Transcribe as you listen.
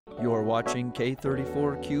You're watching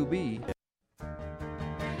K34QB.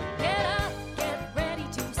 Get up, get ready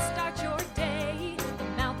to start your day. The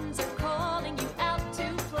mountains are calling you out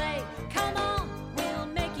to play. Come on, we'll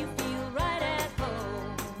make you feel right at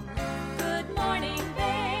home. Good morning,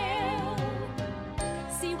 Vale.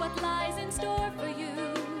 See what lies in store for you.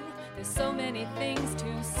 There's so many things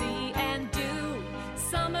to see and do.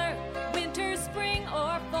 Summer, winter, spring,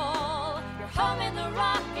 or fall. Your home in the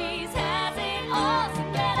Rockies has it all. So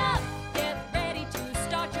get up, get ready to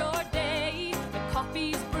start your day. The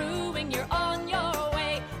coffee's brewing, you're on your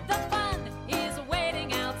way. The fun is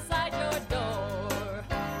waiting outside your door.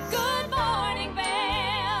 Good morning,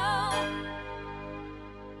 Vale.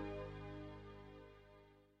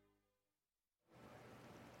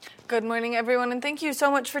 Good morning, everyone, and thank you so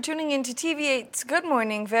much for tuning in to TV8's Good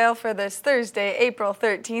Morning Vale for this Thursday, April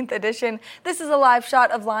 13th edition. This is a live shot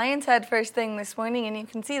of Lion's Head first thing this morning, and you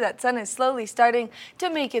can see that sun is slowly starting to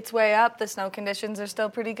make its way up. The snow conditions are still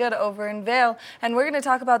pretty good over in Vale, and we're going to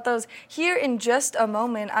talk about those here in just a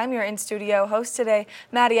moment. I'm your in-studio host today,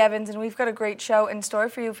 Maddie Evans, and we've got a great show in store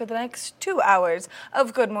for you for the next 2 hours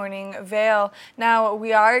of Good Morning Vale. Now,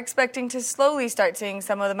 we are expecting to slowly start seeing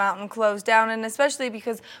some of the mountain close down, and especially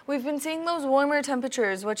because we've been seeing those warmer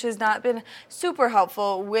temperatures, which has not been super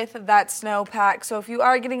helpful with that snowpack. So if you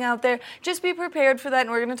are getting out there, just be prepared for that,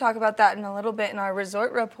 and we're going to talk about that in a little bit in our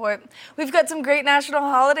resort report. We've got some great national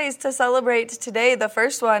holidays to celebrate today, the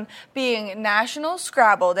first one being National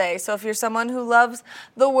Scrabble Day. So if you're someone who loves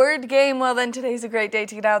the word game, well, then today's a great day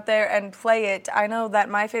to get out there and play it. I know that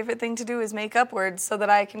my favorite thing to do is make up words so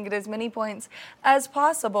that I can get as many points as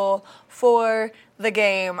possible for the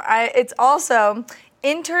game. It's also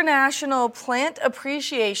International Plant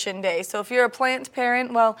Appreciation Day. So if you're a plant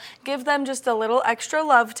parent, well, give them just a little extra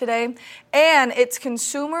love today. And it's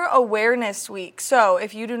Consumer Awareness Week. So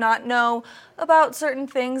if you do not know about certain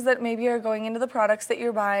things that maybe are going into the products that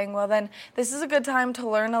you're buying, well, then this is a good time to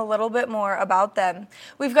learn a little bit more about them.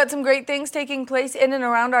 We've got some great things taking place in and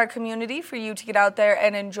around our community for you to get out there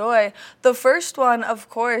and enjoy. The first one, of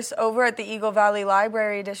course, over at the Eagle Valley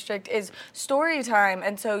Library District is Story Time.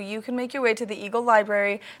 And so you can make your way to the Eagle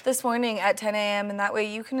Library this morning at 10 a.m. and that way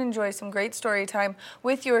you can enjoy some great story time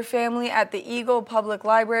with your family at the Eagle Public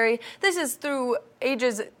Library. This is through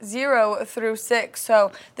ages 0 through 6.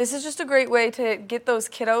 So this is just a great way to get those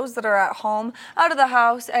kiddos that are at home out of the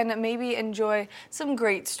house and maybe enjoy some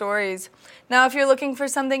great stories. Now, if you're looking for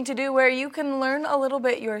something to do where you can learn a little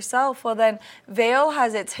bit yourself, well then Vale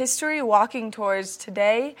has its history walking tours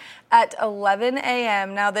today at 11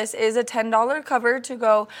 a.m. Now, this is a $10 cover to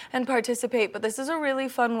go and participate, but this is a really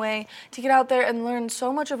fun way to get out there and learn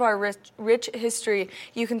so much of our rich history.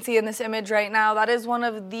 You can see in this image right now, that is one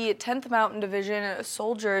of the 10th Mountain Division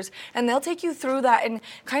soldiers, and they'll take you through that and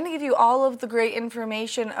kind of give you all of the great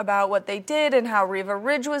information about what they did and how Riva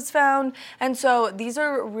Ridge was found. And so these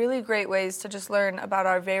are really great ways to just learn about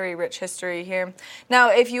our very rich history here. Now,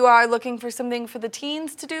 if you are looking for something for the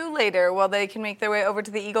teens to do later, well, they can make their way over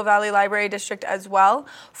to the Eagle Valley Library District as well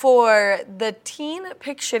for the Teen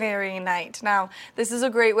Pictionary Night. Now, this is a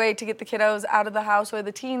great way to get the kiddos out of the house, or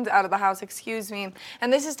the teens out of the house, excuse me.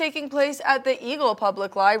 And this is taking place at the Eagle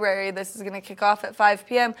Public Library. This is going to kick off at 5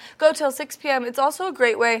 p.m., go till 6 p.m. It's also a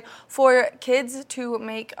great way for kids to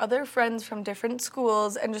make other friends from different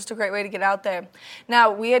schools and just a great way to get out there.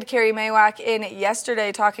 Now, we had Carrie Maywak in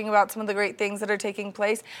yesterday talking about some of the great things that are taking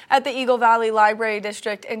place at the Eagle Valley Library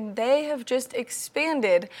District, and they have just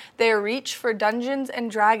expanded their reach for Dungeons and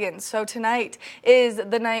Dragons. So tonight is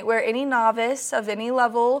the night where any novice of any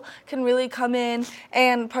level can really come in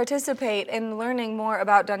and participate in learning more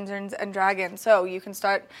about Dungeons and Dragons. So you can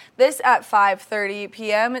start this at 5:30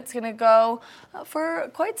 p.m. It's going to go for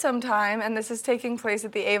quite some time, and this is taking place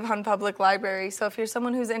at the Avon Public Library. So if you're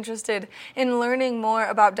someone who's interested in learning more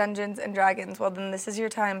about Dungeons and Dragons, well, then this is your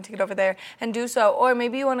time to get over there and do so. Or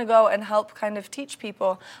maybe you want to go and help kind of teach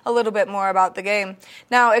people a little bit more about the game.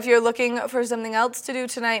 Now, if you're looking for something else to do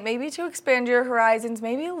tonight, maybe to expand your horizons,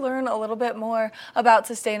 maybe learn a little bit more about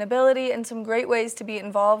sustainability and some great ways to be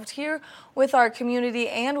involved here with our community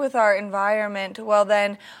and with our environment, well,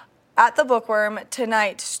 then at the Bookworm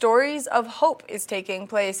tonight, Stories of Hope is taking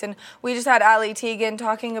place, and we just had Allie Teagan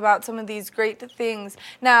talking about some of these great things.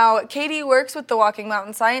 Now, Katie works with the Walking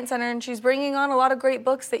Mountain Science Center, and she's bringing on a lot of great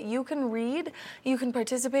books that you can read, you can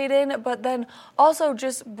participate in, but then also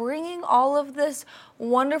just bringing all of this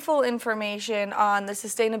wonderful information on the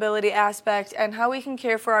sustainability aspect and how we can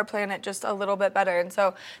care for our planet just a little bit better. And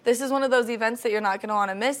so this is one of those events that you're not going to want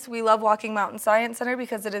to miss. We love Walking Mountain Science Center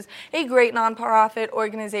because it is a great nonprofit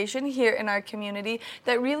organization here in our community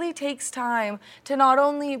that really takes time to not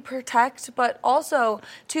only protect but also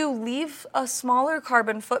to leave a smaller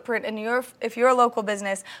carbon footprint. And if you're a local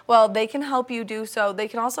business, well, they can help you do so. They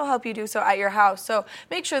can also help you do so at your house. So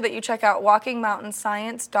make sure that you check out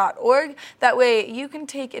walkingmountainscience.org. That way you can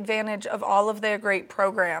take advantage of all of their great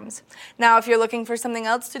programs. Now, if you're looking for something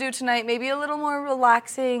else to do tonight, maybe a little more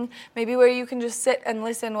relaxing, maybe where you can just sit and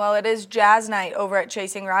listen, well, it is jazz night over at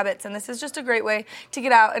Chasing Rabbits, and this is just a great way to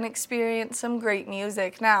get out and experience some great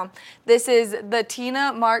music. Now, this is the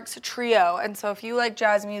Tina Marks Trio, and so if you like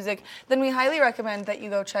jazz music, then we highly recommend that you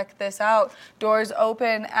go check this out. Doors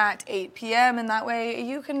open at 8 p.m., and that way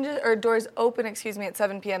you can doors open, at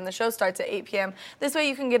 7 p.m. The show starts at 8 p.m. This way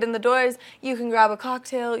you can get in the doors, you can grab a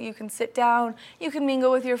cocktail, you can sit down, you can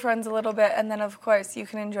mingle with your friends a little bit, and then of course you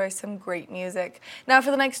can enjoy some great music. Now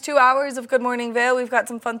for the next 2 hours of Good Morning Vail, we've got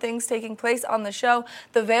some fun things taking place on the show.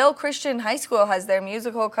 The Vail Christian High School has their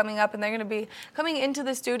musical coming up, and they're going to be coming into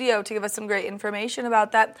the studio to give us some great information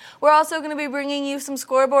about that. We're also going to be bringing you some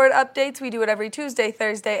scoreboard updates. We do it every Tuesday,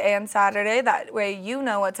 Thursday, and Saturday. That way you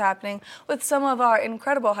know what's happening with some of our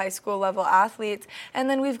incredible high school level athletes. And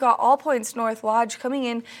then we've got All Points North Lodge coming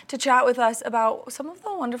in to chat with us about some of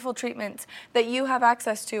the wonderful treatments that you have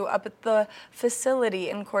access to up at the facility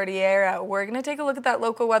in Cordillera. We're going to take a look at that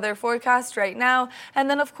local weather forecast right now, and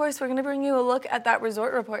then of course we're going to bring you a look at that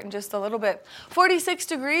resort report in just a little bit. 46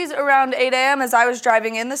 degrees around 8 a.m. As I was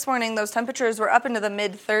driving in this morning, those temperatures were up into the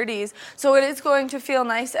mid-30s, so it is going to feel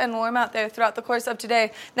nice and warm out there throughout the course of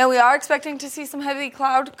today. Now we are expecting to see some heavy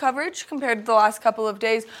cloud coverage compared to the last couple of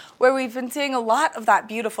days where we've been seeing a lot of that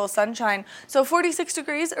beautiful sunshine. So 46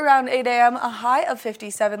 degrees around 8 a.m., a high of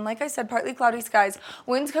 57. Like I said, partly cloudy skies.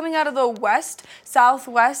 Winds coming out of the west,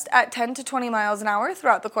 southwest at 10 to 20 miles an hour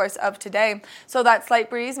throughout the course of today. So that slight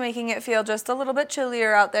breeze making it feel just a little bit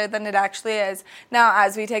chillier out there than it actually is. Now,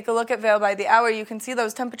 as we take a look at Vail by the hour, you can see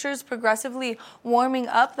those temperatures progressively warming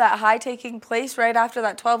up, that high taking place right after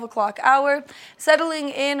that 12 o'clock hour, settling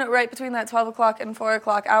in right between that 12 o'clock and 4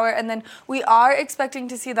 o'clock hour. And then we are expecting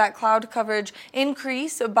to see that cloud coverage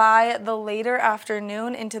increase by the later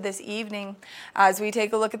afternoon into this evening. As we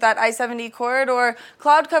take a look at that I-70 corridor,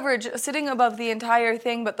 cloud coverage sitting above the entire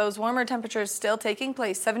thing, but those warmer temperatures still taking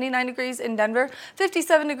place. 79 degrees in Denver,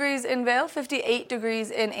 57 degrees in Vail, 58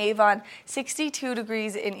 degrees in Avon, 62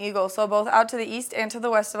 degrees in Eagle. So both out to the east and to the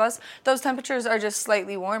west of us, those temperatures are just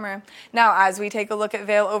slightly warmer. Now, as we take a look at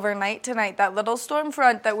Vail overnight tonight, that little storm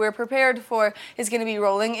front that we're prepared for is going to be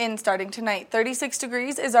rolling in starting tonight. 36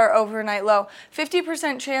 degrees is our overnight low.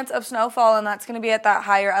 50% chance of snowfall, and that's going to be at that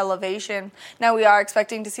higher elevation. Now, we are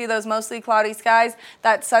expecting to see those mostly cloudy skies.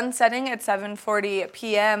 That sun setting at 7:40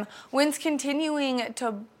 p.m. Winds continuing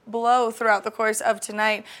to blow throughout the course of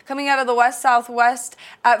tonight, coming out of the west-southwest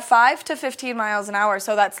at 5 to 15 miles an hour,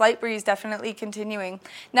 so that slight breeze definitely continuing.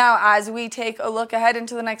 Now, as we take a look ahead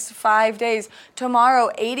into the next 5 days, tomorrow,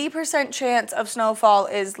 80% chance of snowfall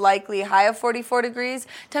is likely, high of 44 degrees.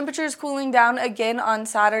 Temperatures cooling down again on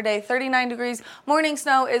Saturday, 39 degrees. Morning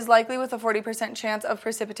snow is likely with a 40% chance of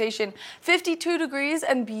precipitation. 52 degrees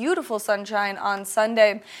and beautiful sunshine on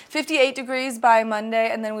Sunday. 58 degrees by Monday,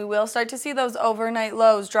 and then we will start to see those overnight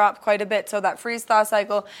lows drop quite a bit, so that freeze-thaw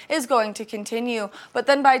cycle is going to continue. But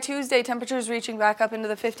then by Tuesday, temperatures reaching back up into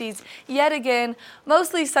the 50s yet again.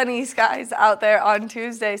 Mostly sunny skies out there on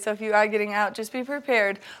Tuesday, so if you are getting out, just be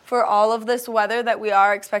prepared for all of this weather that we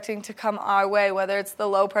are expecting to come our way, whether it's the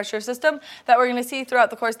low-pressure system that we're going to see throughout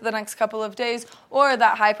the course of the next couple of days or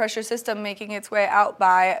that high-pressure system making its way out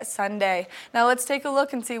by Sunday. Now let's take a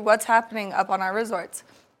look and see what's happening up on our resorts.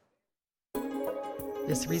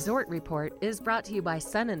 This resort report is brought to you by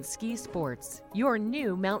Sun and Ski Sports, your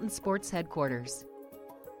new mountain sports headquarters.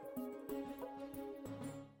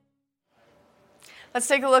 Let's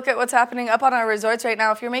take a look at what's happening up on our resorts right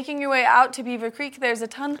now. If you're making your way out to Beaver Creek, there's a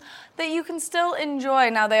ton that you can still enjoy.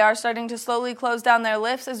 Now, they are starting to slowly close down their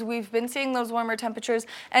lifts as we've been seeing those warmer temperatures,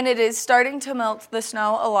 and it is starting to melt the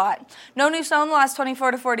snow a lot. No new snow in the last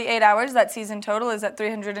 24 to 48 hours. That season total is at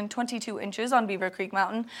 322 inches on Beaver Creek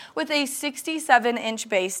Mountain with a 67-inch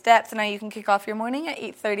base depth. Now, you can kick off your morning at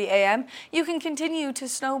 8:30 a.m. You can continue to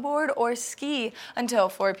snowboard or ski until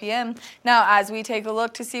 4 p.m. Now, as we take a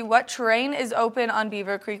look to see what terrain is open on on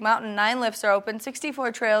Beaver Creek Mountain. 9 lifts are open,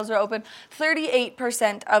 64 trails are open,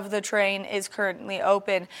 38% of the train is currently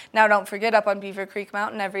open. Now don't forget, up on Beaver Creek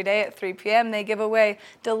Mountain every day at 3 p.m. they give away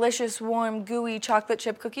delicious, warm, gooey chocolate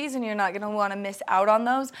chip cookies, and you're not going to want to miss out on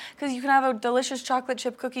those because you can have a delicious chocolate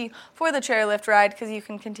chip cookie for the chairlift ride because you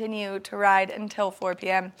can continue to ride until 4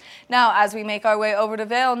 p.m. Now, as we make our way over to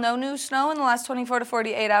Vail, no new snow in the last 24 to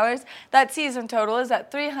 48 hours. That season total is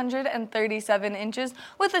at 337 inches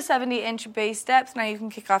with a 70-inch base depth. Now you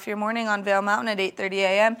can kick off your morning on Vail Mountain at 8:30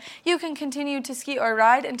 a.m. You can continue to ski or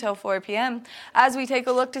ride until 4 p.m. As we take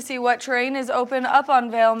a look to see what terrain is open up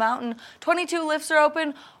on Vail Mountain, 22 lifts are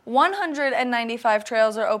open, 195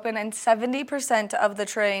 trails are open, and 70% of the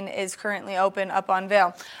terrain is currently open up on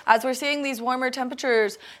Vail. As we're seeing these warmer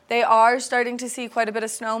temperatures, they are starting to see quite a bit of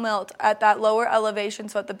snow melt at that lower elevation,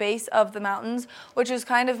 so at the base of the mountains, which is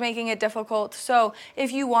kind of making it difficult. So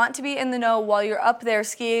if you want to be in the know while you're up there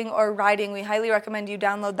skiing or riding, we highly recommend you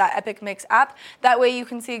download that Epic Mix app. That way you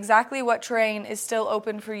can see exactly what terrain is still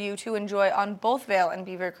open for you to enjoy on both Vail and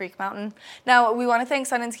Beaver Creek Mountain. Now, we want to thank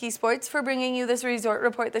Sun and Ski Sports for bringing you this resort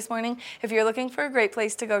report this morning. If you're looking for a great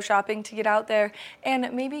place to go shopping, to get out there and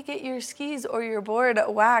maybe get your skis or your board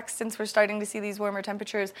waxed, since we're starting to see these warmer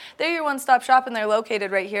temperatures, they're your one-stop shop, and they're located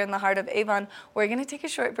right here in the heart of Avon. We're going to take a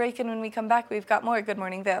short break, and when we come back, we've got more Good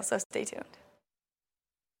Morning Vail, so stay tuned.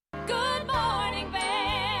 Good morning, Vail.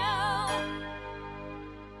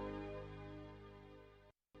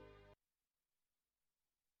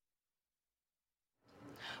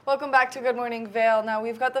 Welcome back to Good Morning Vail. Now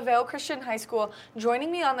we've got the Vail Christian High School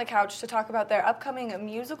joining me on the couch to talk about their upcoming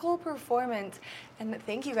musical performance. And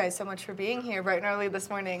thank you guys so much for being here bright and early this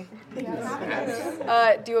morning.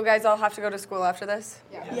 Yes. Do you guys all have to go to school after this?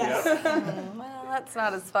 Yes. Well, that's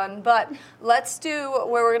not as fun, but let's do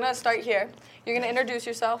where we're going to start here. You're going to introduce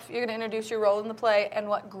yourself, you're going to introduce your role in the play, and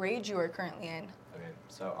what grade you are currently in. Okay,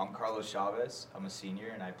 so I'm Carlos Chavez. I'm a senior,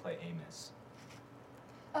 and I play Amos.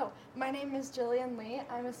 Oh, my name is Jillian Lee.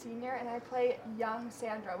 I'm a senior, and I play young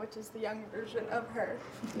Sandra, which is the young version of her.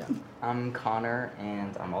 I'm Connor,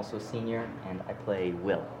 and I'm also a senior, and I play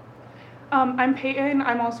Will. I'm Peyton.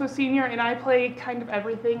 I'm also a senior, and I play kind of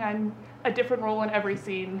everything. I'm a different role in every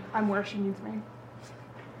scene. I'm where she needs me.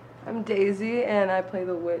 I'm Daisy, and I play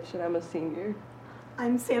the witch, and I'm a senior.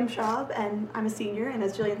 I'm Sam Schaub, and I'm a senior, and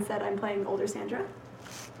as Jillian said, I'm playing older Sandra.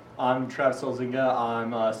 I'm Travis Elzinga.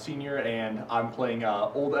 I'm a senior, and I'm playing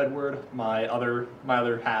Old Edward. My other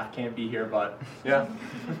half can't be here, but yeah.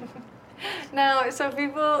 Now, so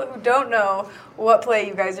people who don't know what play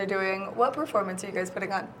you guys are doing, what performance are you guys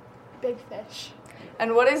putting on? Big Fish.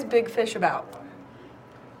 And what is Big Fish about?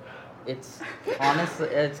 It's honestly,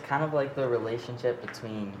 it's kind of like the relationship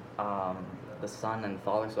between the son and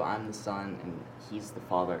father. So I'm the son, and he's the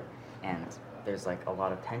father, and there's like a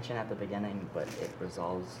lot of tension at the beginning, but it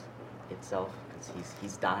resolves itself because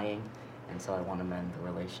he's dying, and so I want to mend the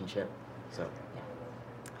relationship. So yeah.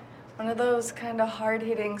 One of those kind of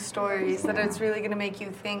hard-hitting stories that it's really going to make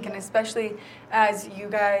you think, and especially as you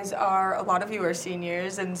guys are, a lot of you are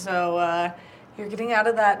seniors, and so you're getting out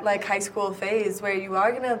of that like high school phase where you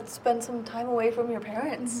are going to spend some time away from your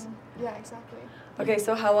parents. Mm-hmm. Yeah, exactly. Okay,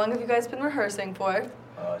 so how long have you guys been reharsing for?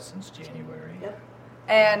 Since January. Yep.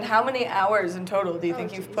 And how many hours in total do you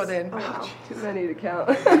think you've put in? Oh, wow. Too many to count.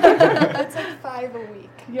 It's like 5 a week.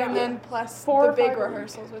 Yeah. And then plus 4 the or big 5 a week.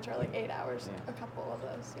 rehearsals, which are like 8 hours, Yeah. a couple of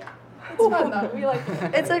those, yeah. It's fun though, we like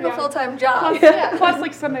it. It's like a Yeah. full-time job. Plus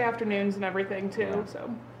like Sunday afternoons and everything too.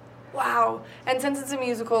 So Wow. And since it's a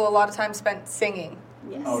musical, a lot of time spent singing.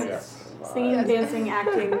 Yes. Oh, yes. Singing, Yes. dancing,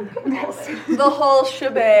 acting, all of it. The whole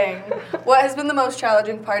shebang. What has been the most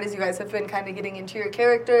challenging part as you guys have been kind of getting into your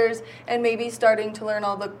characters and maybe starting to learn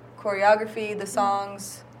all the choreography, the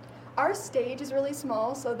songs? Our stage is really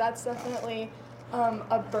small, so that's definitely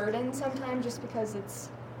a burden sometimes just because it's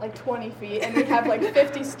like 20 feet and we have like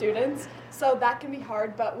 50 students. So that can be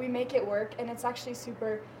hard, but we make it work, and it's actually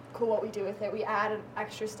super cool what we do with it. We add an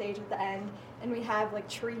extra stage at the end, and we have like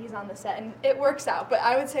trees on the set, and it works out. But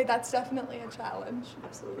I would say that's definitely a challenge.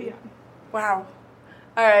 Absolutely. yeah. Wow.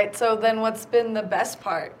 All right, so then what's been the best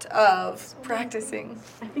part of practicing?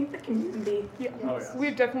 I think the community. Yeah. Oh, yes.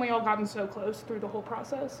 We've definitely all gotten so close through the whole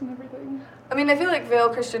process and everything. I mean, I feel like Vail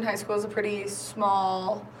Christian High School is a pretty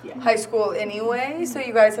small Yeah. high school anyway, so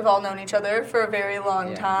you guys have all known each other for a very long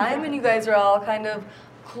Yeah. time, and you guys are all kind of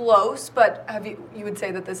close, but you would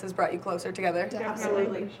say that this has brought you closer together?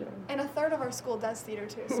 Absolutely. And a third of our school does theater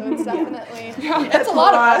too, so it's definitely, it's a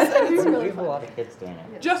lot of us, and it's really We have a fun. lot of kids doing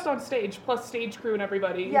it. Just on stage, plus stage crew and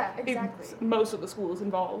everybody. Yeah, exactly. Most of the school is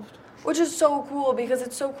involved. Which is so cool because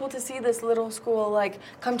it's so cool to see this little school like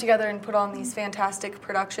come together and put on these fantastic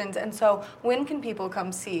productions. And so when can people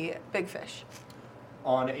come see Big Fish?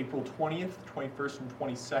 On April 20th, 21st, and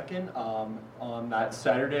 22nd. On that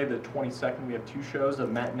Saturday, the 22nd, we have 2 shows, a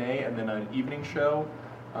matinee and then an evening show.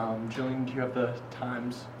 Jillian, do you have the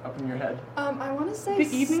times up in your head? I want to say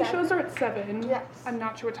The evening 7. shows are at 7. Yes. I'm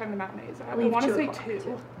not sure what time the matinee is at. I believe want to 2 say o'clock,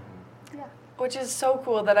 2. Yeah. Which is so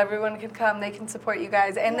cool that everyone can come, they can support you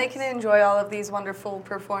guys, and they can enjoy all of these wonderful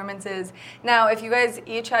performances. Now, if you guys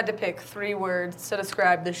each had to pick 3 words to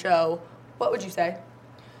describe the show, what would you say?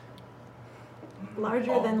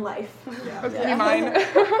 Larger than life. Okay, mine.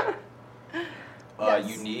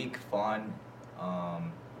 Yes. Unique, fun,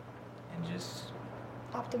 and just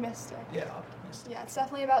Optimistic. optimistic. Yeah, it's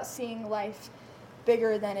definitely about seeing life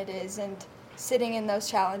bigger than it is and sitting in those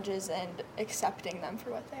challenges and accepting them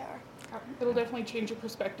for what they are. It'll definitely change your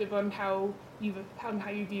perspective on how you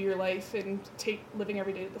view your life and take living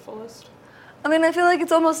every day to the fullest. I mean, I feel like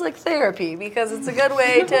it's almost like therapy because it's a good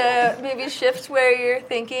way to maybe shift where you're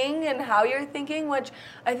thinking and how you're thinking, which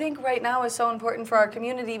I think right now is so important for our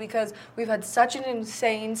community because we've had such an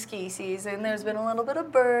insane ski season. There's been a little bit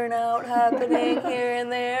of burnout happening here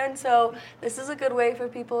and there, and so this is a good way for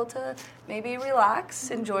people to maybe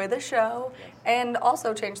relax, enjoy the show, and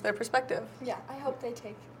also change their perspective. Yeah, I hope they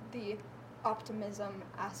take the optimism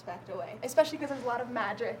aspect away, especially because there's a lot of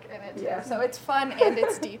magic in it too. Yeah. So it's fun and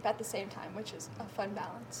it's deep at the same time, which is a fun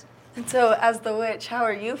balance. And so, as the witch, how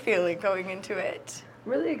are you feeling going into it?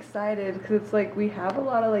 Really excited because it's like we have a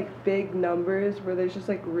lot of like big numbers where there's just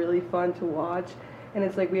like really fun to watch, and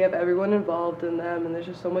it's like we have everyone involved in them, and there's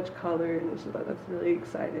just so much color, and it's just, that's really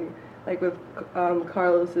exciting. Like with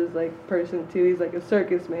Carlos's like person too, he's like a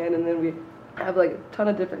circus man, and then we have like a ton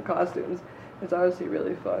of different costumes. It's honestly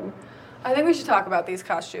really fun. I think we should talk about these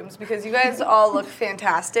costumes because you guys all look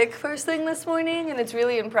fantastic first thing this morning, and it's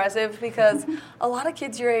really impressive because a lot of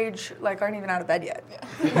kids your age like aren't even out of bed yet.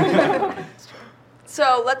 Yeah.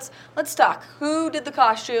 So let's talk. Who did the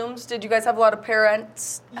costumes? Did you guys have a lot of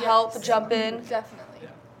parents help jump in? Definitely.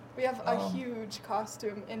 We have a huge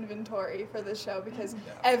costume inventory for this show because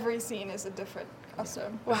every scene is a different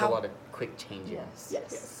costume. There's a lot of quick changes.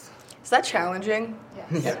 Yes. Is that challenging?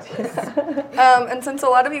 Yes. And since a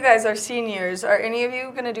lot of you guys are seniors, are any of you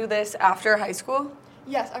going to do this after high school?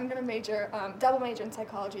 Yes, I'm going to double major in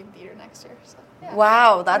psychology and theater next year. So, yeah.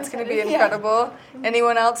 Wow, that's going to be excited. incredible.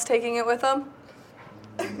 Anyone else taking it with them?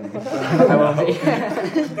 Get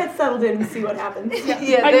settled in and see what happens.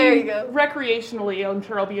 Yeah, I there mean, you go. Recreationally, I'm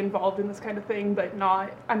sure I'll be involved in this kind of thing, but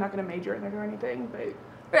I'm not going to major in it or anything. But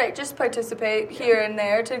Right, just participate here and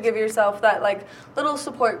there to give yourself that like little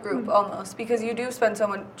support group almost, because you do spend so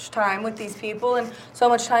much time with these people and so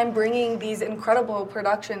much time bringing these incredible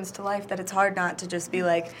productions to life that it's hard not to just be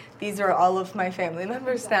like, these are all of my family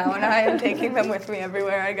members now and I am taking them with me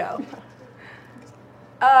everywhere I go.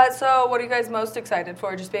 So what are you guys most excited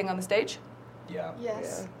for, just being on the stage? Yeah.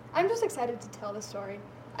 Yes. I'm just excited to tell the story.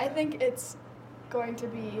 I think it's going to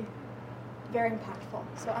be very impactful,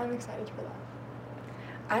 so I'm excited for that.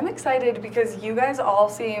 I'm excited because you guys all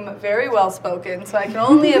seem very well spoken, so I can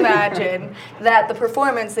only imagine that the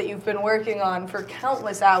performance that you've been working on for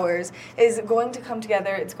countless hours is going to come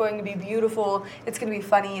together. It's going to be beautiful, it's going to be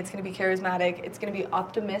funny, it's going to be charismatic, it's going to be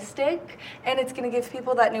optimistic, and it's going to give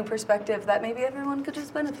people that new perspective that maybe everyone could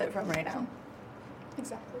just benefit from right now.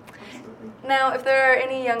 Exactly. Absolutely. Now, if there are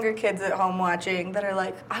any younger kids at home watching that are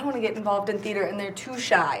like, I want to get involved in theater and they're too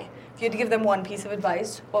shy, if you had to give them one piece of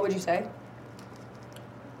advice, what would you say?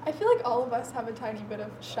 I feel like all of us have a tiny bit of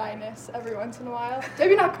shyness every once in a while.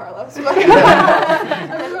 Maybe not Carlos, but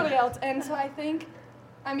everybody else. And so I think,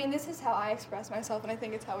 this is how I express myself, and I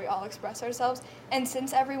think it's how we all express ourselves. And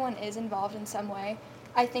since everyone is involved in some way,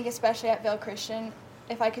 I think especially at Vail Christian,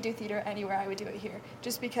 if I could do theater anywhere, I would do it here.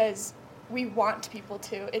 Just because we want people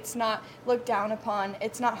to. It's not looked down upon.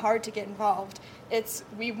 It's not hard to get involved.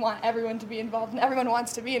 We want everyone to be involved, and everyone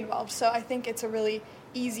wants to be involved. So I think it's a really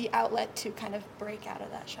easy outlet to kind of break out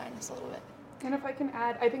of that shyness a little bit. And if I can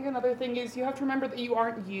add, I think another thing is you have to remember that you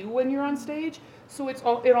aren't you when you're on stage, so it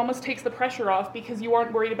almost takes the pressure off because you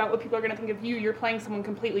aren't worried about what people are going to think of you. You're playing someone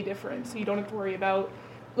completely different, so you don't have to worry about,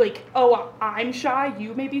 like, oh, I'm shy,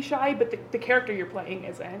 you may be shy, but the character you're playing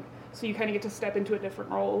isn't. So you kind of get to step into a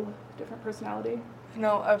different role, different personality.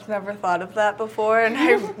 No, I've never thought of that before, and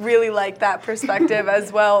I really like that perspective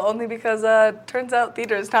as well, only because turns out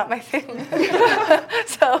theater is not my thing.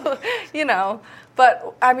 So,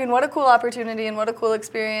 but I mean, what a cool opportunity and what a cool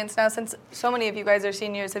experience. Now, since so many of you guys are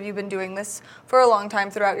seniors, have you been doing this for a long time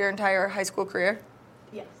throughout your entire high school career?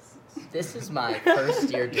 Yes. This is my first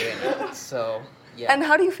year doing it, so yeah. And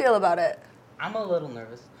how do you feel about it? I'm a little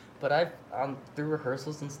nervous, but I've through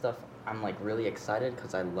rehearsals and stuff, I'm like really excited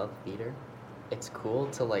because I love theater. It's cool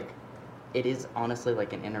to it is honestly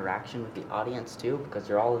like an interaction with the audience too, because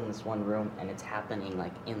you're all in this one room and it's happening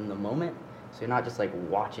like in the moment, so you're not just like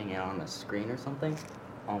watching it on a screen or something.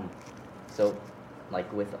 So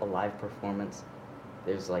like with a live performance,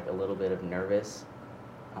 there's like a little bit of nervous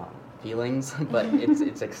feelings, but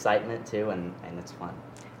it's excitement too, and it's fun.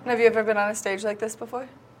 And have you ever been on a stage like this before?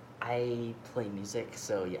 I play music,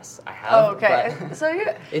 so yes, I have. Oh, okay. But So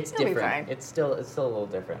it's you'll be different. fine. It's still a little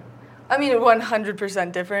different. I mean,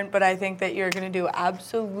 100% different, but I think that you're going to do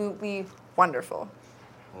absolutely wonderful.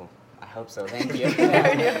 Well, I hope so. Thank you.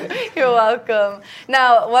 You're welcome.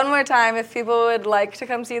 Now, one more time, if people would like to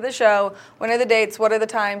come see the show, when are the dates, what are the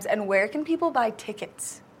times, and where can people buy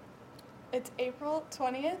tickets? It's April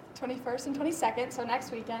 20th, 21st, and 22nd, so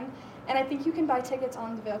next weekend. And I think you can buy tickets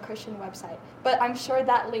on the Vail Christian website. But I'm sure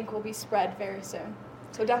that link will be spread very soon.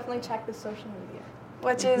 So definitely check the social media.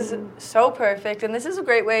 Which is so perfect. And this is a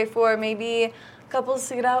great way for maybe couples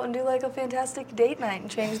to get out and do like a fantastic date night and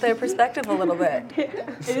change their perspective a little bit.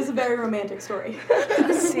 It is a very romantic story.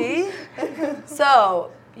 See?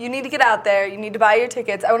 So, you need to get out there. You need to buy your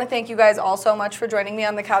tickets. I want to thank you guys all so much for joining me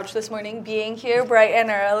on the couch this morning, being here bright and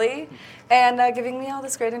early, and giving me all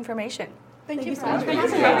this great information. Thank you so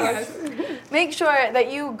much. Make sure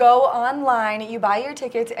that you go online, you buy your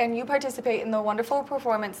tickets, and you participate in the wonderful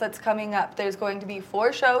performance that's coming up. There's going to be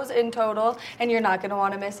 4 shows in total, and you're not going to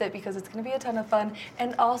want to miss it because it's going to be a ton of fun.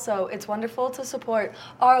 And also, it's wonderful to support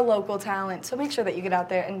our local talent. So make sure that you get out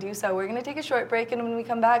there and do so. We're going to take a short break, and when we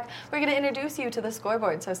come back, we're going to introduce you to the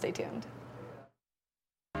scoreboard, so stay tuned.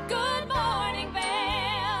 Good morning, Vail.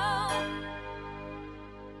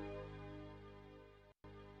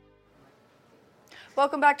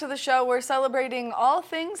 Welcome back to the show. We're celebrating all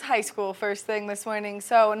things high school first thing this morning.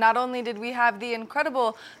 So not only did we have the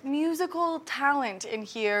incredible musical talent in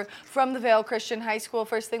here from the Vail Christian High School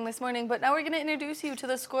first thing this morning, but now we're going to introduce you to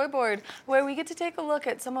the scoreboard where we get to take a look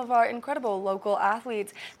at some of our incredible local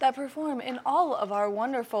athletes that perform in all of our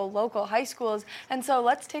wonderful local high schools. And so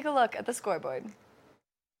let's take a look at the scoreboard.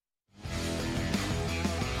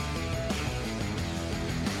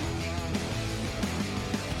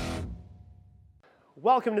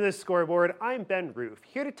 Welcome to the scoreboard. I'm Ben Roof,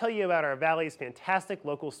 here to tell you about our Valley's fantastic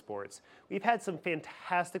local sports. We've had some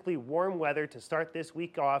fantastically warm weather to start this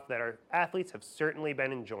week off that our athletes have certainly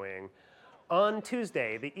been enjoying. On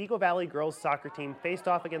Tuesday, the Eagle Valley girls soccer team faced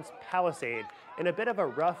off against Palisade in a bit of a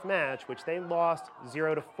rough match, which they lost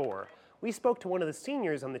 0-4. We spoke to one of the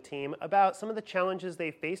seniors on the team about some of the challenges they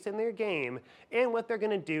faced in their game and what they're going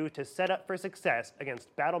to do to set up for success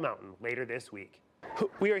against Battle Mountain later this week.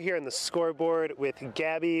 We are here on the scoreboard with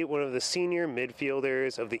Gabby, one of the senior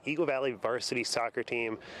midfielders of the Eagle Valley varsity soccer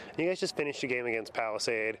team. And you guys just finished a game against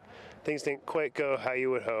Palisade. Things didn't quite go how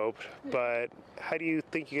you would hope, but how do you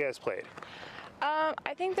think you guys played?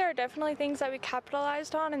 I think there are definitely things that we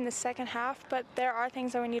capitalized on in the second half, but there are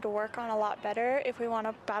things that we need to work on a lot better if we want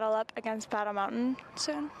to battle up against Battle Mountain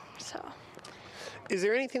soon. Is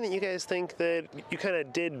there anything that you guys think that you kind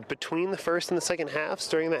of did between the first and the second halves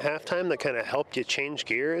during that halftime that kind of helped you change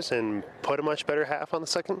gears and put a much better half on the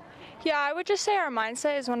second? Yeah, I would just say our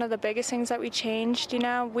mindset is one of the biggest things that we changed. You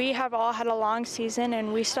know, we have all had a long season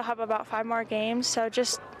and we still have about 5 more games, so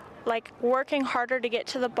just like working harder to get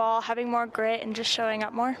to the ball, having more grit, and just showing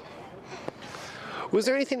up more. Was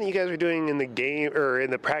there anything that you guys were doing in the game or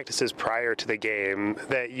in the practices prior to the game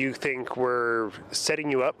that you think were setting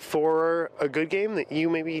you up for a good game that you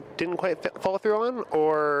maybe didn't quite follow through on,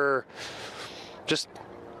 or just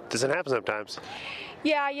doesn't happen sometimes?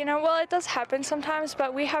 Yeah, it does happen sometimes,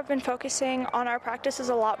 but we have been focusing on our practices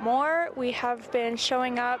a lot more. We have been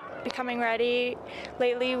showing up, becoming ready.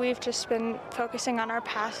 Lately, we've just been focusing on our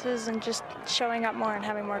passes and just showing up more and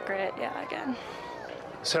having more grit, again.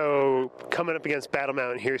 So coming up against Battle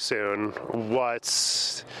Mountain here soon,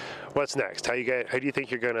 what's next? How do you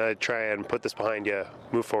think you're going to try and put this behind you,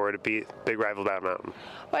 move forward to beat big rival Battle Mountain?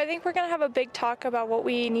 Well, I think we're going to have a big talk about what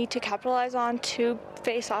we need to capitalize on to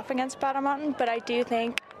face off against Battle Mountain, but I do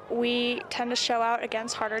think we tend to show out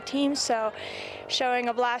against harder teams, so showing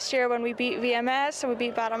of last year when we beat VMS and we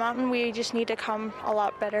beat Battle Mountain, we just need to come a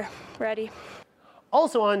lot better ready.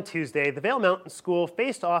 Also on Tuesday, the Vail Mountain School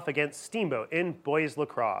faced off against Steamboat in boys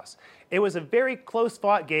lacrosse. It was a very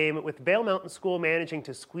close-fought game, with Vail Mountain School managing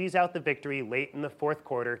to squeeze out the victory late in the fourth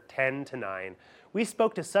quarter, 10-9. We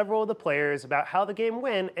spoke to several of the players about how the game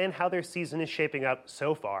went and how their season is shaping up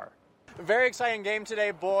so far. A very exciting game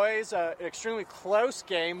today, boys. An extremely close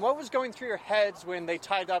game. What was going through your heads when they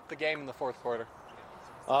tied up the game in the fourth quarter?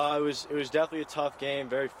 It was definitely a tough game,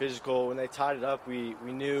 very physical. When they tied it up, we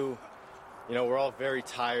knew, we're all very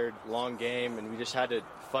tired, long game, and we just had to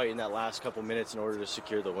fight in that last couple minutes in order to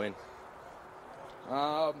secure the win.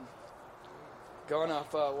 Going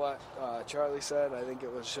off what Charlie said, I think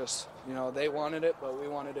it was just, they wanted it, but we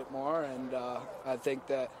wanted it more, and I think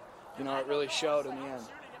that, it really showed in the end.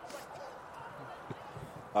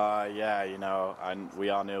 We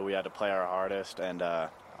all knew we had to play our hardest, and I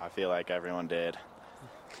feel like everyone did.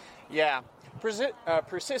 Yeah.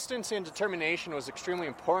 Persistence and determination was extremely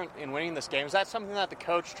important in winning this game. Is that something that the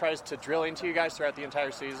coach tries to drill into you guys throughout the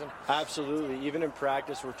entire season? Absolutely. Even in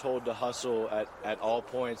practice, we're told to hustle at all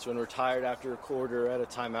points. When we're tired after a quarter at a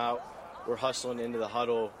timeout, we're hustling into the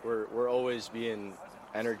huddle. We're always being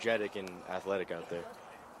energetic and athletic out there.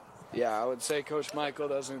 Yeah, I would say Coach Michael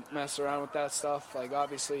doesn't mess around with that stuff. Like,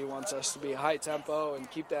 obviously, he wants us to be high tempo and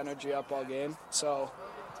keep the energy up all game. So,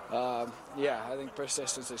 I think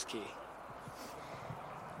persistence is key.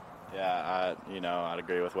 Yeah, I'd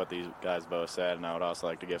agree with what these guys both said, and I would also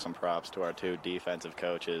like to give some props to our two defensive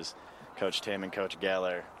coaches, Coach Tim and Coach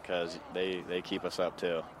Geller, because they keep us up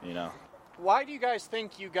too, Why do you guys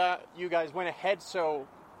think you guys went ahead so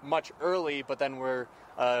much early, but then were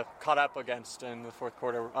caught up against in the fourth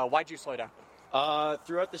quarter? Why'd you slow down?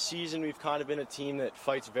 Throughout the season, we've kind of been a team that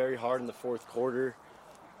fights very hard in the fourth quarter.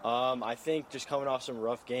 I think just coming off some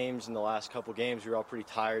rough games in the last couple games, we were all pretty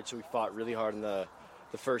tired, so we fought really hard in the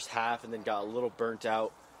first half and then got a little burnt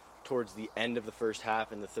out towards the end of the first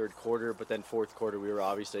half in the third quarter, but then fourth quarter we were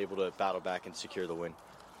obviously able to battle back and secure the win.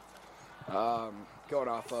 Going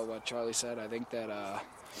off of what Charlie said, I think that,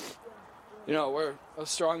 we're a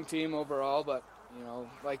strong team overall, but,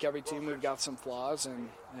 like every team, we've got some flaws, and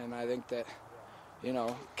I think that,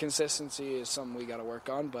 consistency is something we got to work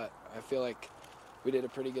on, but I feel like we did a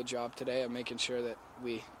pretty good job today of making sure that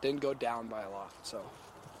we didn't go down by a lot, so.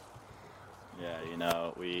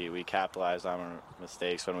 Yeah, we capitalized on our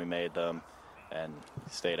mistakes when we made them and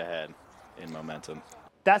stayed ahead in momentum.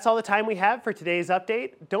 That's all the time we have for today's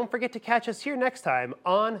update. Don't forget to catch us here next time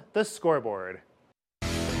on The Scoreboard.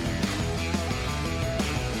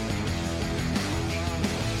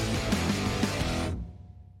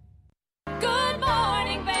 Good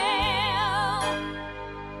morning, Vail.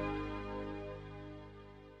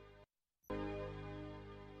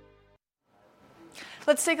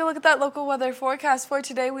 Let's take a look at that local weather forecast for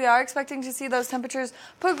today. We are expecting to see those temperatures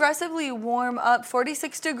progressively warm up.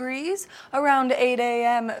 46 degrees around 8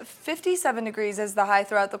 a.m. 57 degrees is the high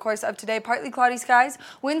throughout the course of today. Partly cloudy skies.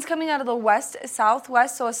 Winds coming out of the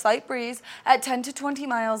west-southwest, so a slight breeze at 10 to 20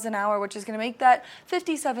 miles an hour, which is going to make that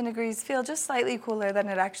 57 degrees feel just slightly cooler than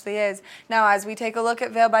it actually is. Now, as we take a look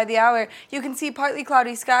at Vail by the hour, you can see partly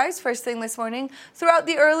cloudy skies first thing this morning throughout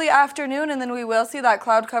the early afternoon, and then we will see that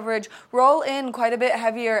cloud coverage roll in quite a bit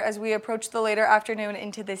heavier as we approach the later afternoon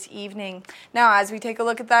into this evening. Now, as we take a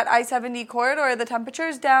look at that I-70 corridor, the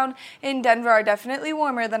temperatures down in Denver are definitely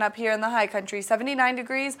warmer than up here in the high country. 79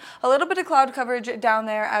 degrees, a little bit of cloud coverage down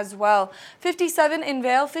there as well. 57 in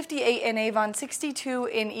Vail, 58 in Avon, 62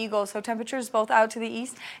 in Eagle. So temperatures both out to the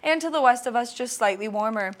east and to the west of us just slightly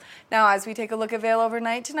warmer. Now, as we take a look at Vail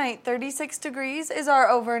overnight tonight, 36 degrees is our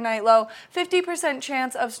overnight low. 50%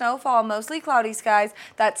 chance of snowfall, mostly cloudy skies.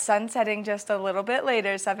 That sun setting just a little bit later.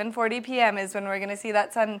 7:40 p.m. is when we're going to see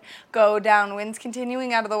that sun go down. Winds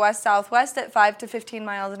continuing out of the west-southwest at 5 to 15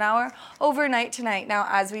 miles an hour overnight tonight. Now,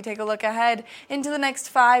 as we take a look ahead into the next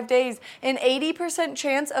 5 days, an 80%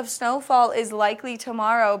 chance of snowfall is likely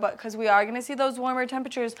tomorrow, but because we are going to see those warmer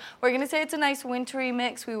temperatures, we're going to say it's a nice wintry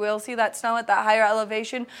mix. We will see that snow at that higher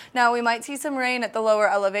elevation. Now, we might see some rain at the lower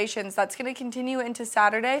elevations. That's going to continue into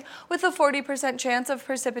Saturday with a 40% chance of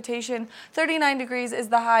precipitation. 39 degrees is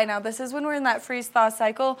the high. Now, this is when we're in that freeze-thaw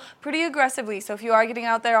cycle pretty aggressively. So if you are getting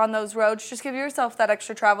out there on those roads, just give yourself that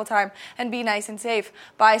extra travel time and be nice and safe.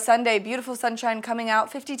 By Sunday, beautiful sunshine coming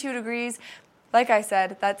out, 52 degrees. Like I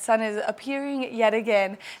said, that sun is appearing yet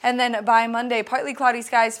again. And then by Monday, partly cloudy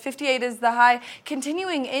skies, 58 is the high.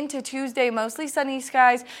 Continuing into Tuesday, mostly sunny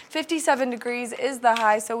skies, 57 degrees is the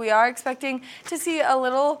high. So we are expecting to see a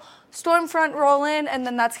little storm front roll in, and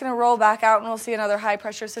then that's going to roll back out, and we'll see another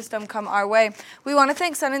high-pressure system come our way. We want to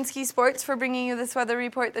thank Sun and Ski Sports for bringing you this weather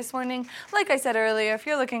report this morning. Like I said earlier, if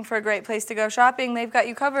you're looking for a great place to go shopping, they've got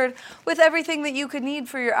you covered with everything that you could need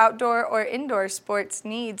for your outdoor or indoor sports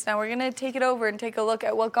needs. Now we're going to take it over and take a look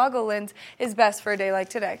at what goggle lens is best for a day like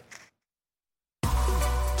today.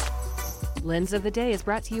 Lens of the Day is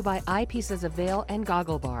brought to you by Eyepieces of Vail and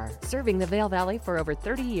Goggle Bar, serving the Vail Valley for over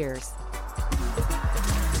 30 years.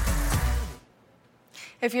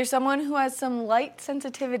 If you're someone who has some light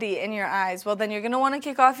sensitivity in your eyes, well, then you're going to want to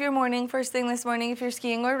kick off your morning, first thing this morning, if you're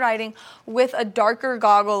skiing or riding, with a darker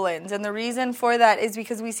goggle lens. And the reason for that is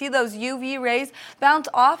because we see those UV rays bounce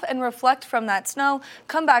off and reflect from that snow,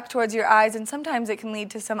 come back towards your eyes, and sometimes it can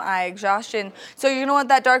lead to some eye exhaustion. So you're going to want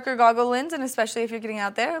that darker goggle lens, and especially if you're getting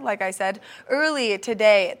out there, like I said, early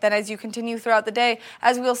today. Then as you continue throughout the day,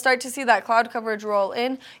 as we'll start to see that cloud coverage roll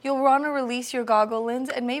in, you'll want to release your goggle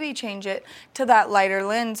lens and maybe change it to that lighter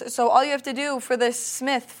lens. So all you have to do for this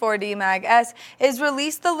Smith 4D Mag S is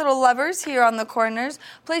release the little levers here on the corners,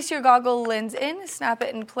 place your goggle lens in, snap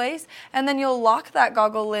it in place, and then you'll lock that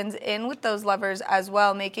goggle lens in with those levers as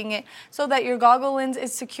well, making it so that your goggle lens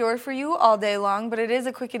is secure for you all day long, but it is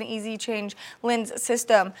a quick and easy change lens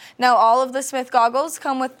system. Now all of the Smith goggles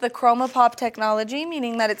come with the Chroma Pop technology,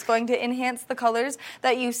 meaning that it's going to enhance the colors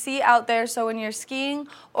that you see out there, so when you're skiing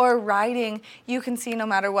or riding, you can see no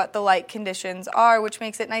matter what the light conditions are, which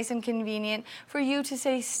makes it nice and convenient for you to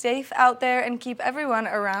stay safe out there and keep everyone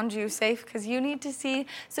around you safe, because you need to see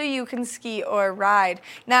so you can ski or ride.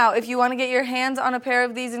 Now, if you want to get your hands on a pair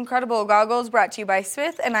of these incredible goggles brought to you by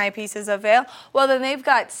Smith and Eyepieces of Vail, well, then they've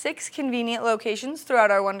got 6 convenient locations throughout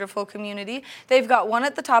our wonderful community. They've got one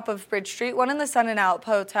at the top of Bridge Street, one in the Sun and Alp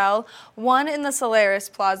Hotel, one in the Solaris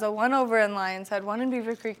Plaza, one over in Lions Head, one in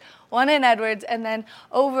Beaver Creek, one in Edwards, and then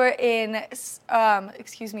over in,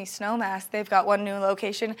 Snowmass, they've got one new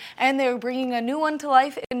location, and they're bringing a new one to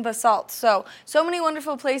life in Basalt. So many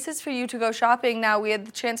wonderful places for you to go shopping. Now, we had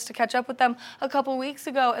the chance to catch up with them a couple weeks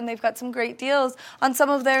ago, and they've got some great deals on some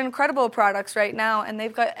of their incredible products right now, and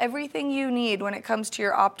they've got everything you need when it comes to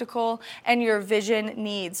your optical and your vision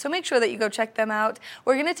needs. So make sure that you go check them out.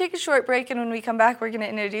 We're going to take a short break, and when we come back, we're going to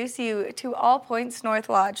introduce you to All Points North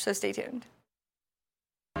Lodge, so stay tuned.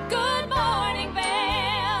 Good morning, Vail.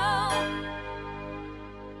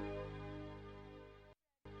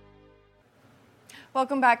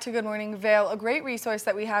 Welcome back to Good Morning Vail. A great resource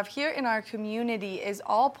that we have here in our community is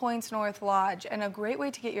All Points North Lodge, and a great way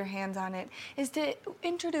to get your hands on it is to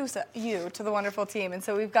introduce you to the wonderful team. And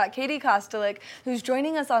so we've got Katie Kostelik, who's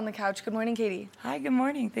joining us on the couch. Good morning, Katie. Hi, good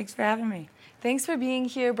morning. Thanks for having me. Thanks for being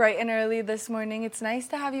here bright and early this morning. It's nice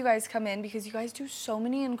to have you guys come in because you guys do so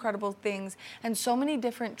many incredible things and so many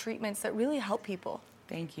different treatments that really help people.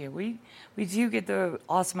 Thank you. We do get the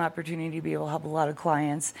awesome opportunity to be able to help a lot of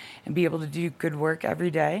clients and be able to do good work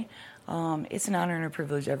every day. It's an honor and a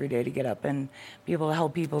privilege every day to get up and be able to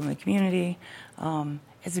help people in the community.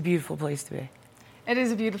 It's a beautiful place to be. It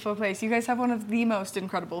is a beautiful place. You guys have one of the most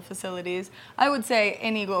incredible facilities, I would say,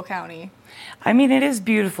 in Eagle County. I mean, it is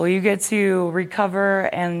beautiful. You get to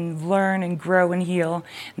recover and learn and grow and heal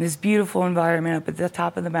in this beautiful environment up at the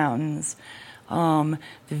top of the mountains. The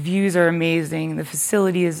views are amazing. The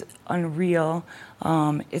facility is unreal.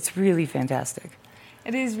 It's really fantastic.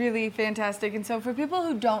 It is really fantastic. And so for people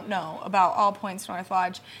who don't know about All Points North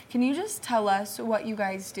Lodge, can you just tell us what you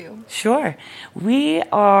guys do? Sure. We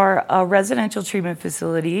are a residential treatment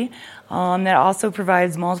facility that also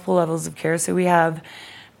provides multiple levels of care. So we have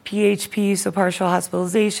PHP, so partial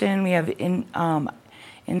hospitalization. We have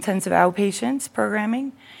intensive outpatients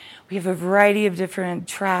programming. We have a variety of different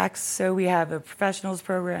tracks. So we have a professionals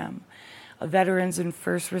program, a veterans and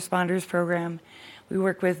first responders program. We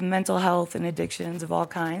work with mental health and addictions of all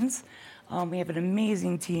kinds. We have an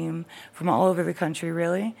amazing team from all over the country,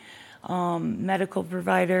 really. Medical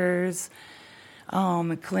providers,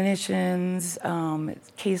 clinicians,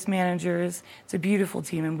 case managers. It's a beautiful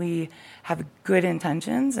team, and we have good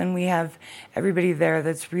intentions, and we have everybody there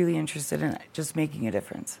that's really interested in just making a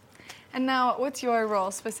difference. And now, what's your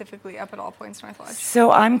role specifically up at All Points North Lodge?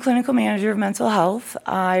 So I'm clinical manager of mental health.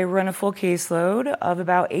 I run a full caseload of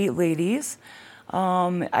about 8 ladies.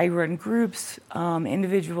 I run groups,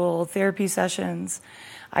 individual therapy sessions.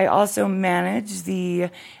 I also manage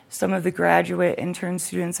some of the graduate intern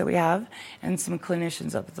students that we have and some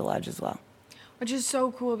clinicians up at the lodge as well. Which is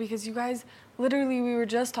so cool because you guys, literally, we were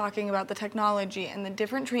just talking about the technology and the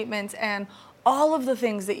different treatments and all of the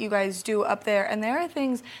things that you guys do up there. And there are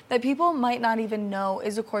things that people might not even know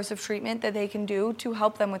is a course of treatment that they can do to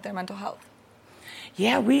help them with their mental health.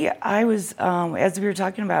 Yeah, as we were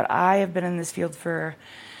talking about, I have been in this field for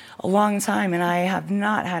a long time, and I have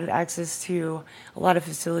not had access to a lot of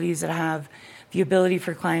facilities that have the ability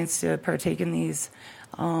for clients to partake in these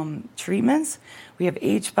treatments. We have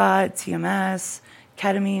HBOT, TMS,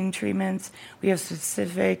 ketamine treatments. We have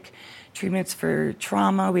specific treatments for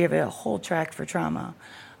trauma. We have a whole track for trauma,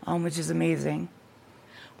 which is amazing.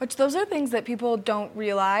 Which those are things that people don't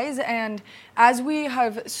realize, and as we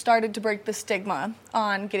have started to break the stigma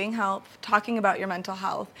on getting help, talking about your mental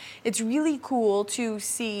health, it's really cool to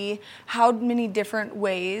see how many different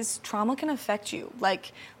ways trauma can affect you.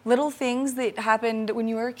 Like little things that happened when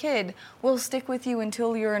you were a kid will stick with you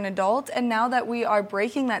until you're an adult, and now that we are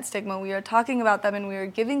breaking that stigma, we are talking about them and we are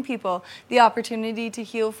giving people the opportunity to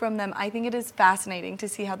heal from them. I think it is fascinating to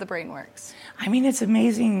see how the brain works. I mean, it's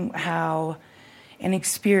amazing how an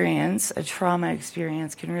experience, a trauma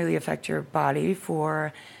experience, can really affect your body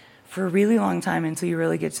for a really long time until you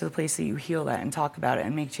really get to the place that you heal that and talk about it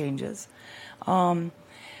and make changes. But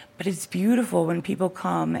it's beautiful when people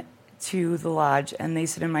come to the lodge and they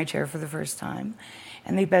sit in my chair for the first time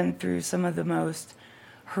and they've been through some of the most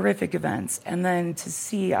horrific events, and then to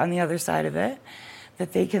see on the other side of it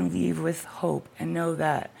that they can leave with hope and know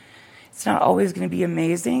that it's not always going to be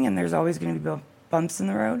amazing and there's always going to be bumps in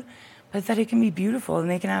the road, but that it can be beautiful and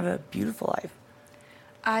they can have a beautiful life.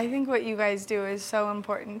 I think what you guys do is so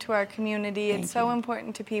important to our community. It's so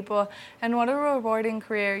important to people. And what a rewarding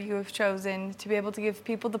career you have chosen to be able to give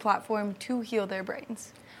people the platform to heal their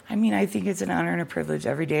brains. I mean, I think it's an honor and a privilege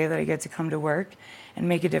every day that I get to come to work and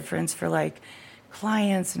make a difference for like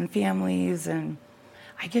clients and families, and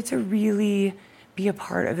I get to really be a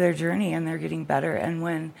part of their journey and they're getting better. And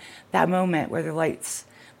when that moment where the lights,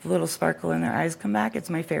 the little sparkle in their eyes come back, it's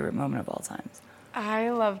my favorite moment of all times. I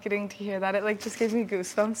love getting to hear that. It like just gives me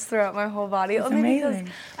goosebumps throughout my whole body. It's Only amazing.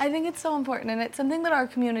 because I think it's so important, and it's something that our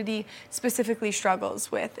community specifically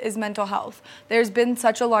struggles with is mental health. There's been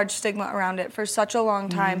such a large stigma around it for such a long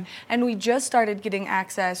time, and we just started getting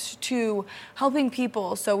access to helping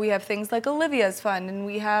people. So we have things like Olivia's Fund, and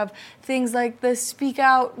we have things like the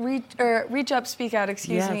Reach Up, Speak Out,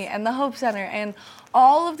 and the Hope Center, and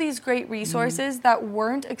all of these great resources that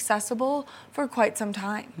weren't accessible for quite some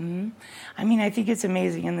time. I mean, I think it's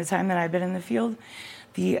amazing in the time that I've been in the field,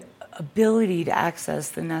 the ability to access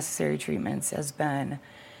the necessary treatments it's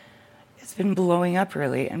been blowing up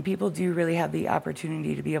really, and people do really have the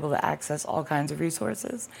opportunity to be able to access all kinds of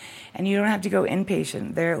resources, and you don't have to go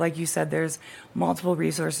inpatient. There, like you said, there's multiple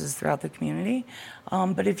resources throughout the community,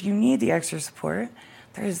 but if you need the extra support,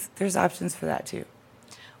 there's options for that too.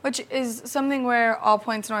 Which is something where All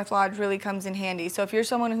Points North Lodge really comes in handy. So if you're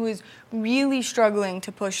someone who is really struggling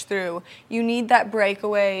to push through, you need that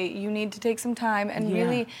breakaway, you need to take some time and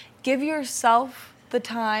really give yourself the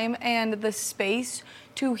time and the space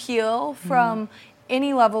to heal from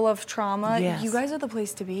any level of trauma. You guys are the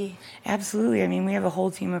place to be. Absolutely. I mean, we have a whole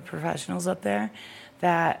team of professionals up there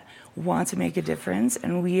that want to make a difference,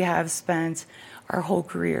 and we have spent our whole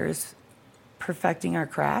careers perfecting our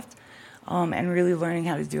craft. And really learning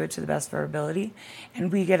how to do it to the best of our ability.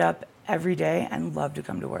 And we get up every day and love to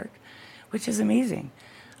come to work, which is amazing.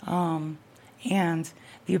 And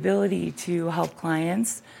the ability to help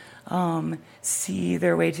clients see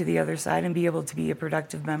their way to the other side and be able to be a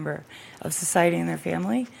productive member of society and their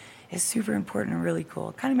family is super important and really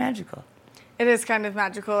cool, kind of magical. It is kind of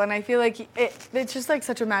magical, and I feel like it's just like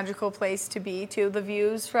such a magical place to be, too. The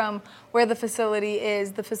views from where the facility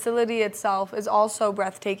itself is also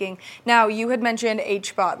breathtaking. Now, you had mentioned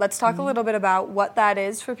HBOT. Let's talk a little bit about what that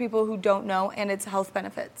is for people who don't know and its health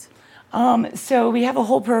benefits. So we have a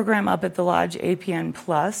whole program up at the Lodge, APN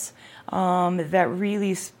Plus, that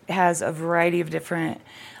really has a variety of different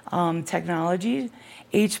technologies.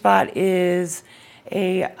 HBOT is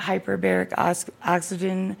a hyperbaric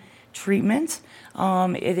oxygen treatment.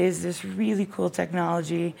 It is this really cool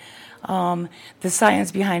technology. The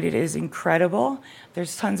science behind it is incredible.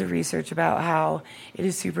 There's tons of research about how it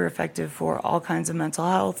is super effective for all kinds of mental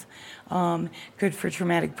health, good for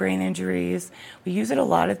traumatic brain injuries. We use it a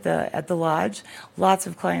lot at the lodge. Lots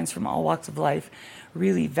of clients from all walks of life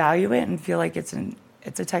really value it and feel like it's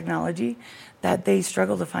a technology that they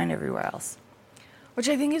struggle to find everywhere else. Which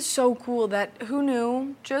I think is so cool that who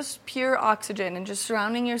knew just pure oxygen and just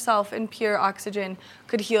surrounding yourself in pure oxygen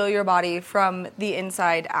could heal your body from the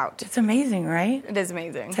inside out. It's amazing, right? It is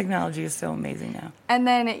amazing. Technology is so amazing now. And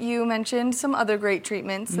then you mentioned some other great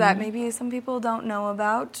treatments that maybe some people don't know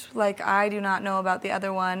about. Like I do not know about the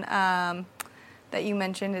other one that you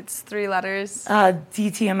mentioned. It's 3 letters.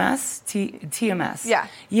 DTMS, TMS. Yeah.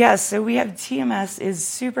 Yes, so we have TMS is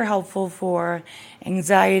super helpful for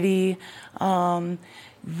anxiety,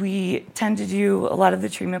 We tend to do, a lot of the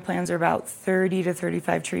treatment plans are about 30 to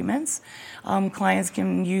 35 treatments. Clients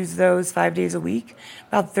can use those 5 days a week,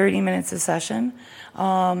 about 30 minutes a session.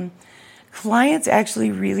 Clients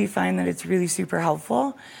actually really find that it's really super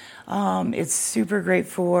helpful. It's super great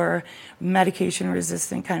for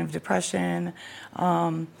medication-resistant kind of depression,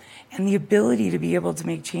 and the ability to be able to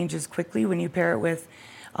make changes quickly when you pair it with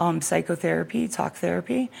psychotherapy, talk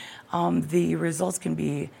therapy. The results can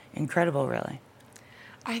be incredible, really.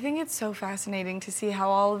 I think it's so fascinating to see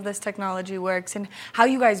how all of this technology works and how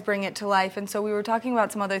you guys bring it to life. And so we were talking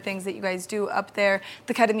about some other things that you guys do up there,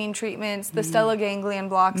 the ketamine treatments, the stellar ganglion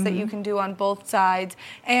blocks that you can do on both sides,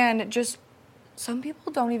 and just some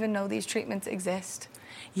people don't even know these treatments exist.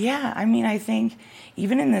 Yeah, I mean, I think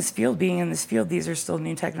even in this field, being in this field, these are still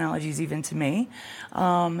new technologies even to me,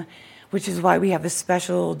 which is why we have a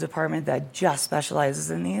special department that just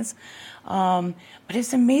specializes in these. But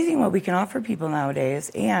it's amazing what we can offer people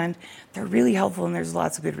nowadays, and they're really helpful, and there's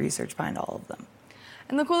lots of good research behind all of them.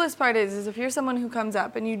 And the coolest part is if you're someone who comes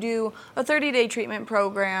up and you do a 30-day treatment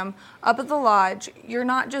program up at the lodge, you're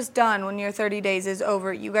not just done when your 30 days is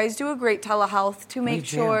over. You guys do a great telehealth to make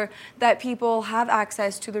sure that people have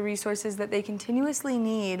access to the resources that they continuously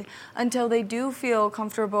need until they do feel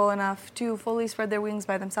comfortable enough to fully spread their wings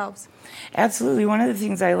by themselves. Absolutely. One of the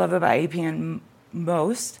things I love about APN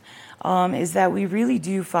most is that we really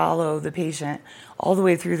do follow the patient all the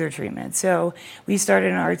way through their treatment. So we start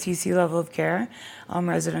at an RTC level of care,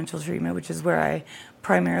 residential treatment, which is where I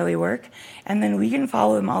primarily work, and then we can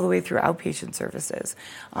follow them all the way through outpatient services.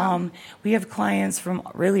 We have clients from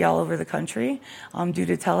really all over the country. Due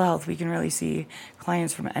to telehealth, we can really see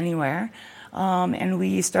clients from anywhere. And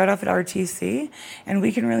we start off at RTC, and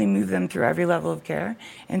we can really move them through every level of care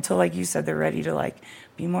until, like you said, they're ready to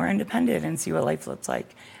be more independent and see what life looks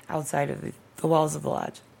like outside of the walls of the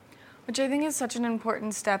lodge. Which I think is such an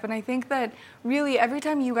important step, and I think that really every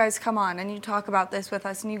time you guys come on and you talk about this with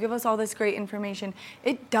us and you give us all this great information,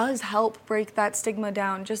 it does help break that stigma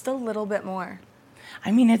down just a little bit more.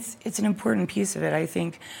 I mean, it's an important piece of it. I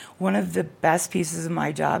think one of the best pieces of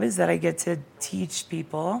my job is that I get to teach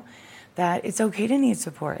people that it's okay to need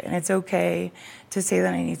support, and it's okay to say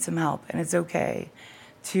that I need some help, and it's okay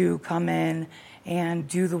to come in and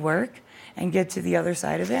do the work and get to the other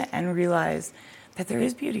side of it and realize that there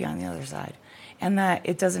is beauty on the other side, and that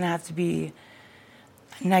it doesn't have to be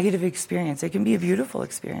a negative experience. It can be a beautiful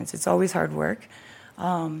experience. It's always hard work,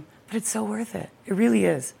 but it's so worth it. It really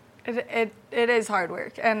is. It is hard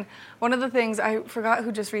work. And one of the things, I forgot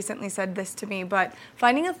who just recently said this to me, but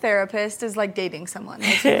finding a therapist is like dating someone.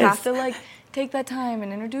 Like you have to take that time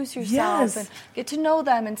and introduce yourself and get to know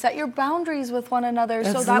them and set your boundaries with one another.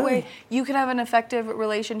 So that way you can have an effective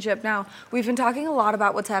relationship. Now, we've been talking a lot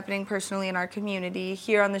about what's happening personally in our community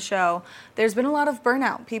here on the show. There's been a lot of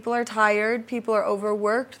burnout. People are tired. People are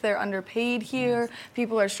overworked. They're underpaid here.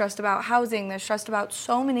 People are stressed about housing. They're stressed about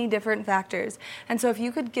so many different factors. And so if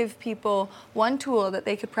you could give people one tool that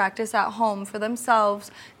they could practice at home for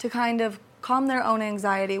themselves to kind of calm their own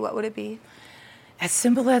anxiety, what would it be? As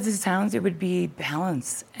simple as it sounds, it would be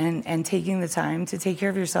balance and taking the time to take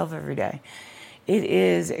care of yourself every day. It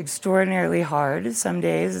is extraordinarily hard some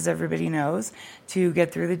days, as everybody knows, to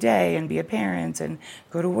get through the day and be a parent and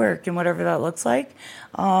go to work and whatever that looks like.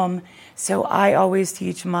 So I always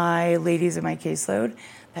teach my ladies in my caseload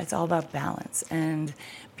that it's all about balance and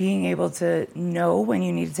being able to know when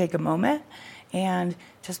you need to take a moment and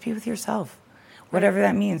just be with yourself. Whatever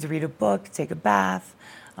that means, read a book, take a bath,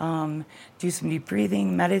 do some deep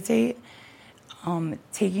breathing, meditate.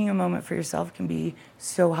 Taking a moment for yourself can be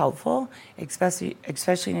so helpful, especially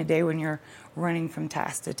in a day when you're running from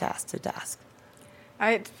task to task to task.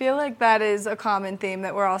 I feel like that is a common theme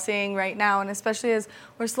that we're all seeing right now, and especially as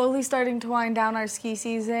we're slowly starting to wind down our ski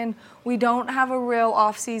season, we don't have a real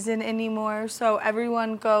off season anymore, so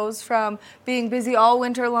everyone goes from being busy all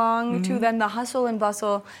winter long to then the hustle and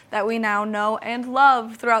bustle that we now know and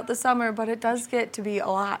love throughout the summer, but it does get to be a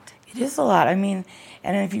lot. It is a lot. I mean,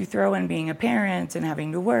 and if you throw in being a parent and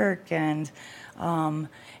having to work and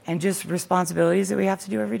just responsibilities that we have to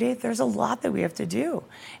do every day, there's a lot that we have to do,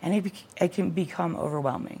 and it can become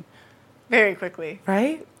overwhelming. Very quickly.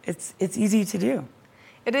 Right? It's easy to do.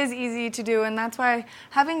 It is easy to do, and that's why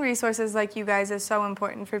having resources like you guys is so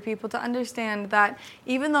important for people to understand that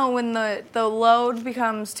even though when the load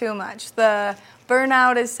becomes too much, the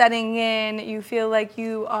burnout is setting in, you feel like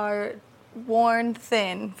you are worn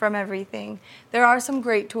thin from everything, there are some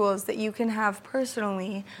great tools that you can have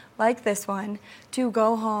personally, like this one, to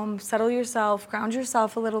go home, settle yourself, ground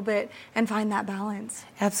yourself a little bit, and find that balance.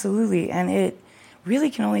 Absolutely, and it really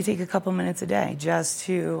can only take a couple minutes a day just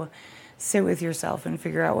to sit with yourself and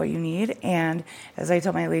figure out what you need. And as I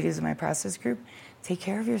tell my ladies in my process group, take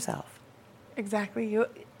care of yourself. Exactly.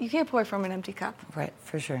 You can't pour from an empty cup. Right,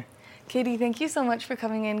 for sure. Katie, thank you so much for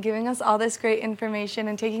coming in, giving us all this great information,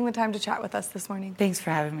 and taking the time to chat with us this morning. Thanks for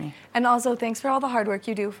having me. And also, thanks for all the hard work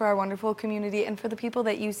you do for our wonderful community and for the people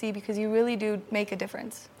that you see, because you really do make a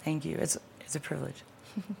difference. Thank you. It's a privilege.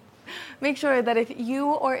 Make sure that if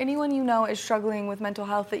you or anyone you know is struggling with mental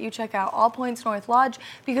health, that you check out All Points North Lodge,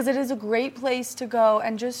 because it is a great place to go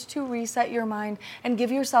and just to reset your mind and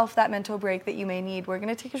give yourself that mental break that you may need. We're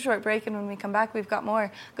going to take a short break, and when we come back, we've got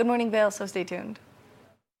more Good Morning Vail, so stay tuned.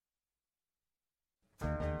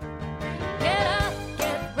 Get up,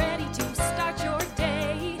 get ready to start your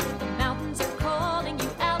day. The mountains are calling you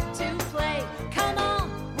out to play. Come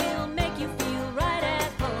on, we'll make you feel right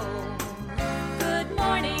at home. Good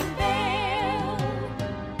morning, Vail.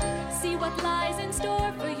 See what lies in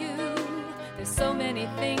store for you. There's so many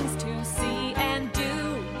things to see and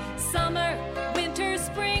do. Summer, winter,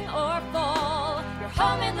 spring, or fall. Your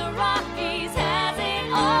home in the Rockies has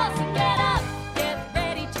it all. So get up, get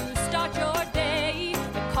ready to start your day.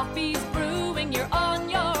 The coffee's brewing, you're on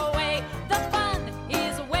your way. The fun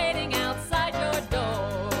is waiting outside your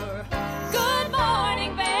door. Good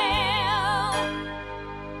morning, Vail.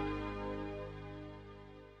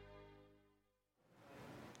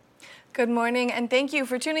 Good morning, and thank you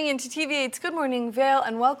for tuning in to TV8's Good Morning Vail,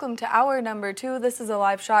 and welcome to hour number 2. This is a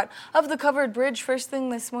live shot of the covered bridge. First thing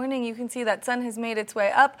this morning, you can see that sun has made its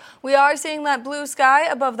way up. We are seeing that blue sky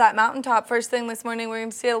above that mountaintop. First thing this morning, we're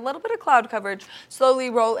going to see a little bit of cloud coverage slowly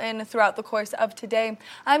roll in throughout the course of today.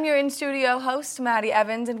 I'm your in-studio host, Maddie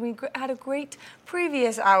Evans, and we had a great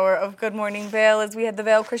previous hour of Good Morning Vail as we had the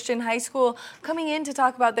Vail Christian High School coming in to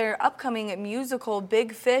talk about their upcoming musical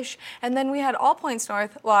Big Fish, and then we had All Points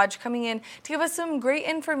North Lodge coming in to give us some great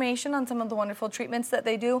information on some of the wonderful treatments that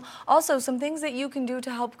they do. Also, some things that you can do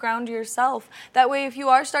to help ground yourself. That way, if you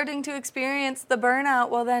are starting to experience the burnout,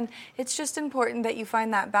 well then, it's just important that you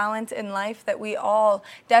find that balance in life that we all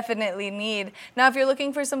definitely need. Now, if you're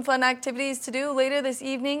looking for some fun activities to do later this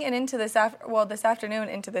evening and into this afternoon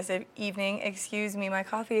into this evening, excuse me, my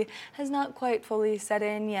coffee has not quite fully set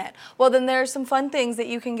in yet. Well, then there are some fun things that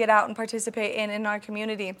you can get out and participate in our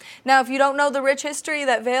community. Now, if you don't know the rich history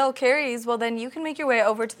that Vail carries, well, then you can make your way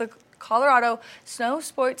over to the Colorado Snow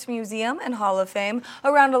Sports Museum and Hall of Fame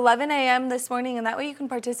around 11 a.m. this morning, and that way you can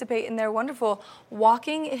participate in their wonderful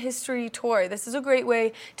walking history tour. This is a great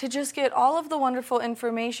way to just get all of the wonderful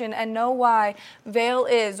information and know why Vail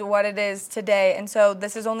is what it is today. And so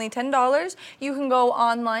this is only $10. You can go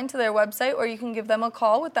online to their website, or you can give them a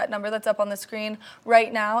call with that number that's up on the screen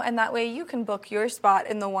right now, and that way you can book your spot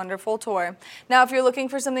in the wonderful tour. Now, if you're looking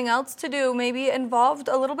for something else to do, maybe involved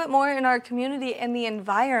a little bit more in our community and the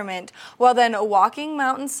environment, well then, Walking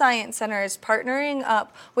Mountain Science Center is partnering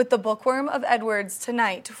up with the Bookworm of Edwards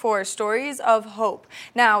tonight for Stories of Hope.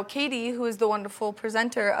 Now, Katie, who is the wonderful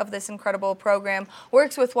presenter of this incredible program,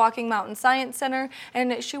 works with Walking Mountain Science Center,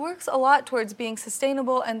 and she works a lot towards being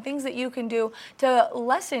sustainable and things that you can do to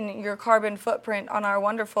lessen your carbon footprint on our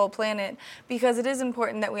wonderful planet, because it is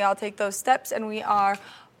important that we all take those steps and we are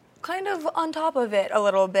kind of on top of it a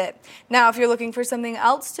little bit. Now, if you're looking for something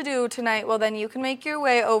else to do tonight, well then you can make your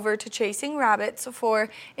way over to Chasing Rabbits for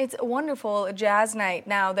its wonderful jazz night.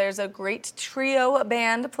 Now, there's a great trio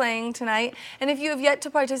band playing tonight, and if you have yet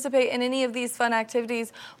to participate in any of these fun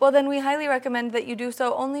activities, well then we highly recommend that you do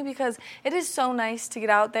so, only because it is so nice to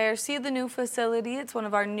get out there, see the new facility. It's one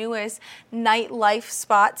of our newest nightlife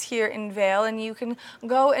spots here in Vail, and you can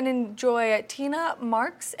go and enjoy Tina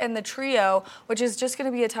Marks and the trio, which is just going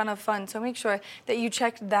to be a ton of fun. So make sure that you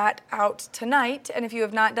check that out tonight. And if you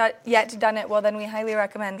have not yet done it, well then we highly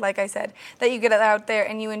recommend, like I said, that you get out there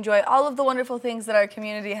and you enjoy all of the wonderful things that our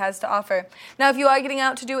community has to offer. Now, if you are getting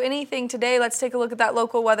out to do anything today, let's take a look at that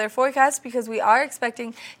local weather forecast, because we are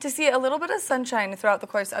expecting to see a little bit of sunshine throughout the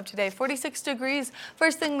course of today. 46 degrees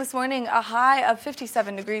first thing this morning, a high of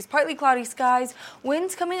 57 degrees, partly cloudy skies,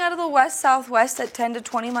 winds coming out of the west-southwest at 10 to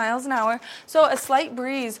 20 miles an hour, so a slight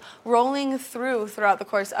breeze rolling throughout the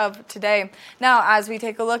course of today. Now, as we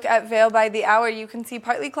take a look at Vail by the hour, you can see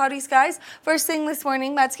partly cloudy skies first thing this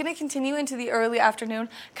morning. That's going to continue into the early afternoon.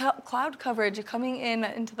 Cloud coverage coming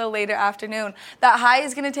into the later afternoon. That high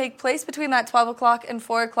is going to take place between that 12 o'clock and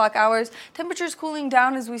 4 o'clock hours. Temperatures cooling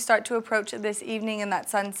down as we start to approach this evening and that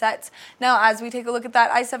sun sets. Now, as we take a look at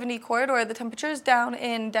that I-70 corridor, the temperatures down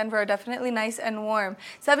in Denver are definitely nice and warm.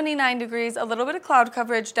 79 degrees, a little bit of cloud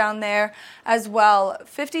coverage down there as well.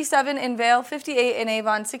 57 in Vail, 58 in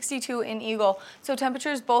Avon, 62 in Eagle. So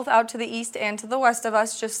temperatures both out to the east and to the west of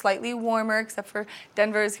us, just slightly warmer, except for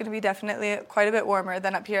Denver is going to be definitely quite a bit warmer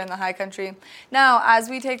than up here in the high country. Now, as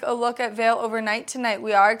we take a look at Vail overnight tonight,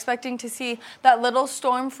 we are expecting to see that little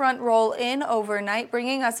storm front roll in overnight,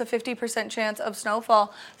 bringing us a 50% chance of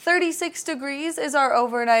snowfall. 36 degrees is our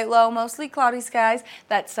overnight low, mostly cloudy skies.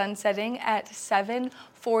 That's sun setting at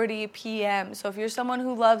 7:40 p.m. So if you're someone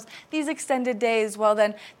who loves these extended days, well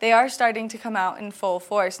then they are starting to come out in full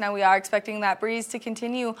force. Now we are expecting that breeze to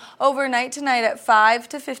continue overnight tonight at 5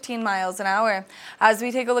 to 15 miles an hour. As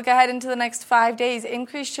we take a look ahead into the next 5 days,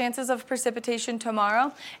 increased chances of precipitation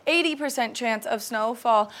tomorrow, 80% chance of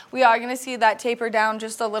snowfall. We are going to see that taper down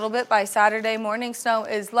just a little bit by Saturday morning. Snow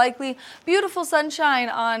is likely. Beautiful sunshine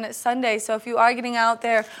on Sunday. So if you are getting out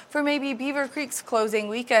there for maybe Beaver Creek's closing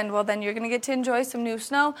weekend, well then you're going to get to enjoy some new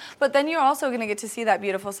snow, but then you're also going to get to see that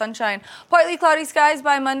beautiful sunshine. Partly cloudy skies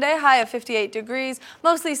by Monday, high of 58 degrees.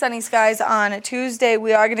 Mostly sunny skies on Tuesday.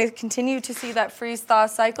 We are going to continue to see that freeze-thaw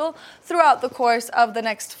cycle throughout the course of the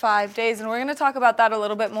next 5 days, and we're going to talk about that a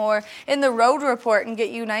little bit more in the road report and get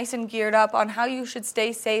you nice and geared up on how you should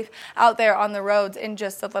stay safe out there on the roads in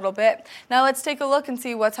just a little bit. Now let's take a look and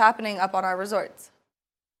see what's happening up on our resorts.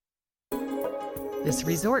 This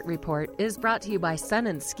resort report is brought to you by Sun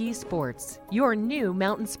and Ski Sports, your new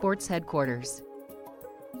mountain sports headquarters.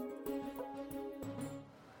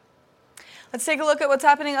 Let's take a look at what's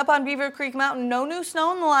happening up on Beaver Creek Mountain. No new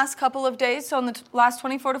snow in the last couple of days, so in the last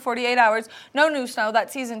 24 to 48 hours, no new snow.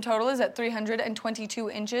 That season total is at 322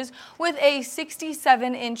 inches with a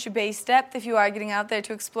 67-inch base depth. If you are getting out there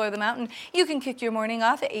to explore the mountain, you can kick your morning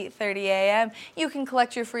off at 8:30 a.m. You can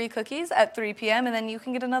collect your free cookies at 3 p.m., and then you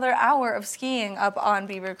can get another hour of skiing up on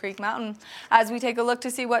Beaver Creek Mountain. As we take a look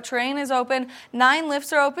to see what terrain is open, 9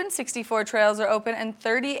 lifts are open, 64 trails are open, and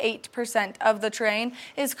 38% of the terrain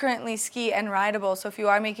is currently ski and rideable. So if you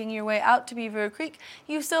are making your way out to Beaver Creek,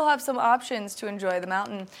 you still have some options to enjoy the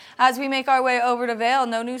mountain. As we make our way over to Vail,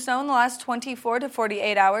 no new snow in the last 24 to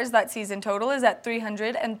 48 hours. That season total is at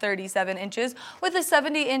 337 inches with a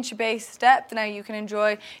 70-inch base depth. Now you can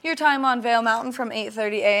enjoy your time on Vail Mountain from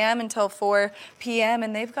 8:30 a.m. until 4 p.m.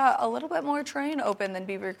 and they've got a little bit more terrain open than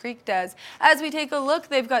Beaver Creek does. As we take a look,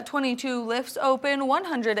 they've got 22 lifts open,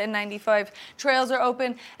 195 trails are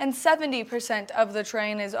open, and 70% of the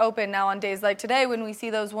terrain is open. Now on days like today, when we see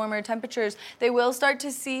those warmer temperatures, they will start to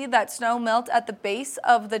see that snow melt at the base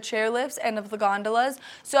of the chairlifts and of the gondolas.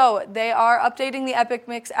 So they are updating the Epic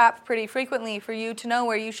Mix app pretty frequently for you to know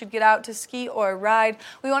where you should get out to ski or ride.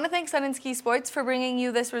 We want to thank Sun and Ski Sports for bringing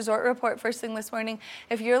you this resort report first thing this morning.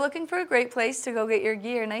 If you're looking for a great place to go get your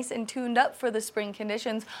gear nice and tuned up for the spring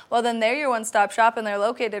conditions, well then they're your one-stop shop and they're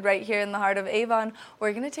located right here in the heart of Avon.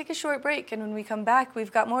 We're going to take a short break, and when we come back,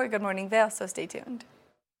 we've got more Good Morning Vail, so stay tuned.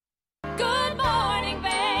 Good morning,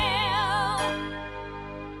 Vail.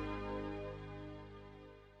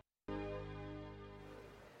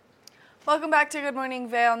 Welcome back to Good Morning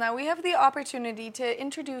Vail. Now we have the opportunity to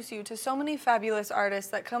introduce you to so many fabulous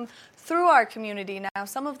artists that come through our community. Now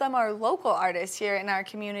some of them are local artists here in our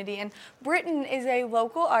community, and Britton is a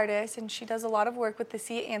local artist and she does a lot of work with the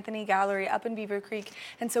C. Anthony Gallery up in Beaver Creek,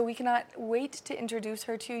 and so we cannot wait to introduce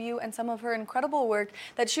her to you and some of her incredible work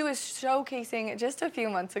that she was showcasing just a few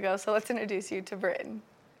months ago. So let's introduce you to Britton.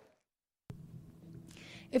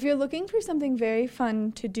 If you're looking for something very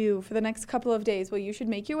fun to do for the next couple of days, well, you should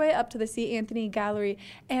make your way up to the C. Anthony Gallery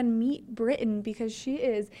and meet Britton, because she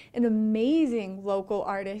is an amazing local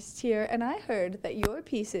artist here, and I heard that your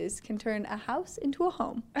pieces can turn a house into a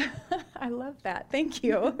home. I love that. Thank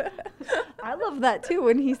you. I love that too.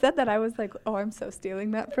 When he said that, I was like, oh, I'm so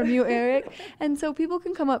stealing that from you, Eric. And so people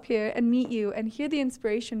can come up here and meet you and hear the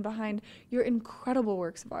inspiration behind your incredible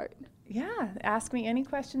works of art. Yeah, ask me any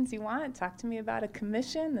questions you want. Talk to me about a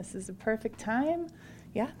commission. This is a perfect time.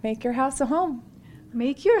 Yeah, make your house a home.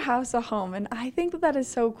 Make your house a home. And I think that that is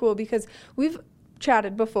so cool, because we've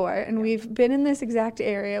chatted before and we've been in this exact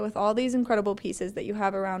area with all these incredible pieces that you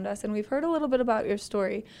have around us, and we've heard a little bit about your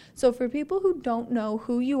story. So for people who don't know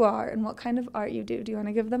who you are and what kind of art you do you want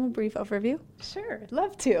to give them a brief overview? Sure, I'd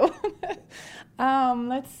love to.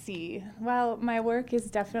 Let's see. Well, my work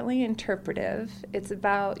is definitely interpretive. It's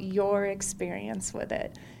about your experience with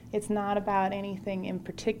it. It's not about anything in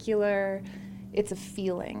particular. It's a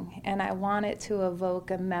feeling, and I want it to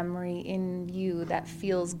evoke a memory in you that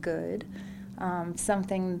feels good.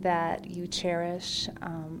 Something that you cherish,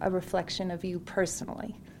 a reflection of you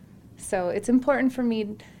personally. So it's important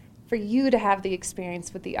for you to have the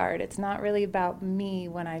experience with the art. It's not really about me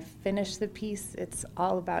when I finish the piece, it's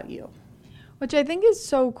all about you. Which I think is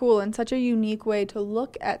so cool and such a unique way to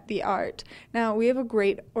look at the art. Now, we have a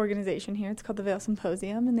great organization here. It's called the Vail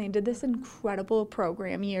Symposium, and they did this incredible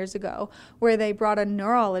program years ago where they brought a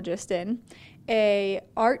neurologist in, a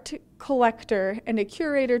art collector, and a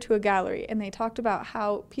curator to a gallery, and they talked about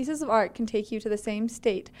how pieces of art can take you to the same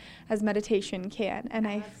state as meditation can. And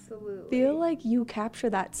Absolutely. I feel like you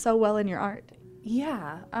capture that so well in your art.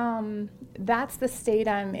 Yeah, that's the state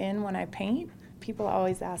I'm in when I paint. People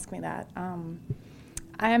always ask me that.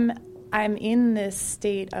 I'm in this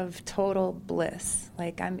state of total bliss.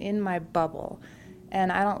 Like, I'm in my bubble,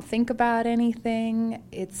 and I don't think about anything.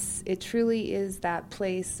 It truly is that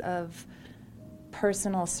place of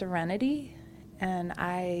personal serenity, and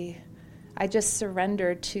I just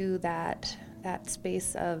surrender to that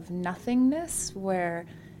space of nothingness where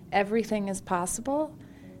everything is possible,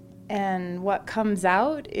 and what comes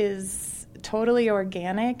out is totally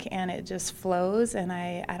organic, and it just flows, and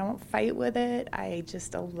I don't fight with it. I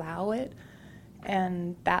just allow it,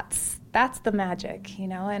 and that's the magic, you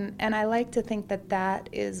know. And I like to think that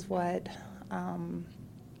is what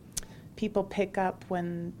people pick up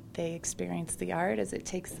when they experience the art, as it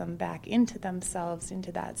takes them back into themselves,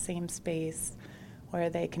 into that same space where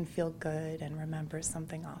they can feel good and remember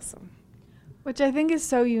something awesome. Which I think is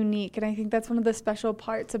so unique, and I think that's one of the special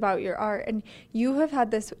parts about your art. And you have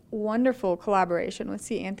had this wonderful collaboration with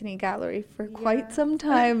C. Anthony Gallery for quite some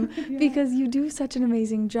time because you do such an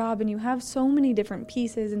amazing job, and you have so many different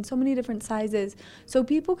pieces and so many different sizes, so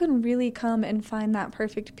people can really come and find that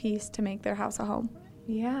perfect piece to make their house a home.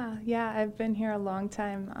 Yeah, I've been here a long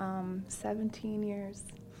time, 17 years,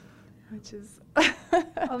 which is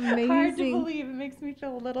amazing. Hard to believe. It makes me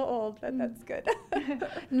feel a little old, but that's good.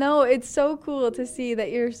 No, it's so cool to see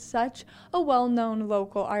that you're such a well-known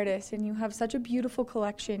local artist, and you have such a beautiful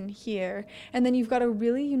collection here. And then you've got a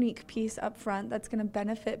really unique piece up front that's going to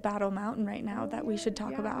benefit Battle Mountain right now that we should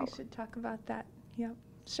talk about. We should talk about that. Yep,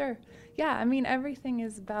 sure. Yeah, I mean, everything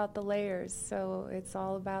is about the layers, so it's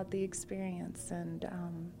all about the experience. And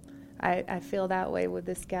I feel that way with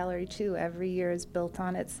this gallery, too. Every year is built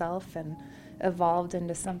on itself and evolved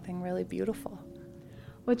into something really beautiful.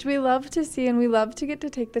 Which we love to see, and we love to get to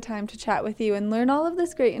take the time to chat with you and learn all of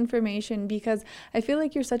this great information, because I feel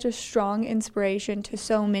like you're such a strong inspiration to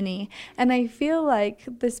so many. And I feel like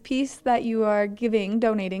this piece that you are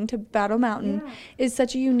donating to Battle Mountain is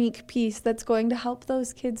such a unique piece that's going to help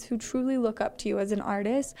those kids who truly look up to you as an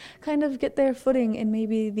artist kind of get their footing in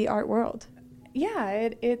maybe the art world. Yeah,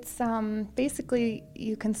 it's basically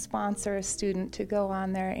you can sponsor a student to go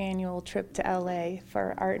on their annual trip to LA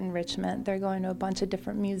for art enrichment. They're going to a bunch of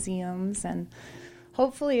different museums, and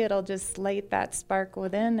hopefully it'll just light that spark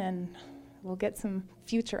within, and we'll get some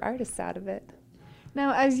future artists out of it.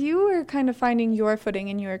 Now, as you were kind of finding your footing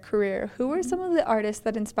in your career, who were some of the artists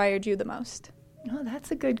that inspired you the most? Oh,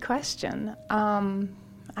 that's a good question.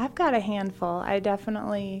 I've got a handful. I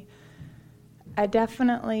definitely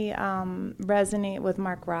resonate with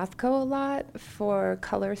Mark Rothko a lot for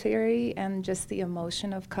color theory and just the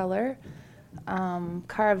emotion of color.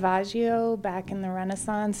 Caravaggio back in the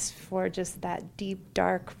Renaissance for just that deep,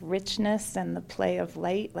 dark richness and the play of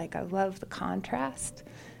light. Like, I love the contrast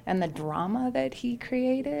and the drama that he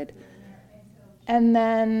created. And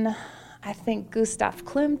then I think Gustav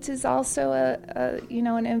Klimt is also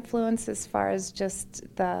an influence as far as just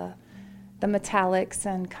the metallics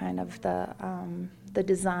and kind of the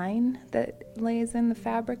design that lays in the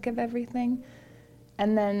fabric of everything.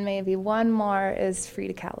 And then maybe one more is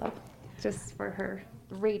Frida Kahlo, just for her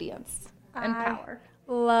radiance and power.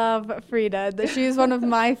 Love Frida. She's one of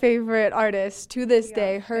my favorite artists to this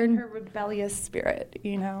day. And her rebellious spirit,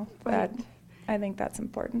 that I think that's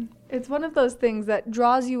important. It's one of those things that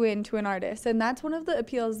draws you into an artist, and that's one of the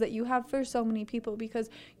appeals that you have for so many people, because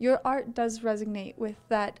your art does resonate with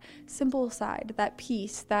that simple side, that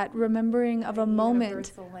peace, that remembering of a moment.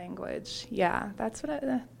 Universal language. Yeah, that's what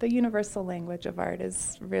the universal language of art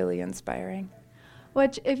is really inspiring.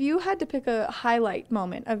 Which, if you had to pick a highlight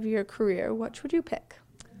moment of your career, which would you pick?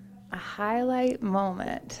 A highlight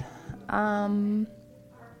moment.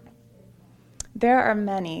 There are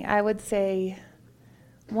many. I would say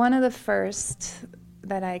one of the first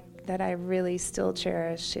that I really still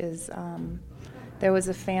cherish is there was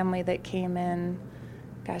a family that came in.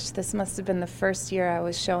 Gosh, this must have been the first year I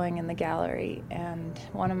was showing in the gallery, and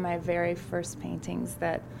one of my very first paintings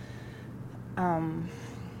that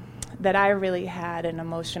I really had an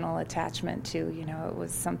emotional attachment to. It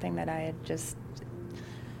was something that I had just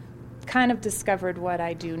kind of discovered what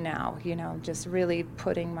I do now, just really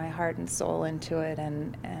putting my heart and soul into it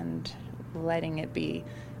and letting it be,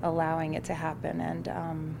 allowing it to happen,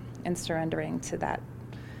 and surrendering to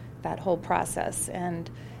that whole process. And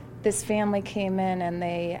this family came in and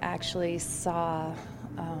they actually saw,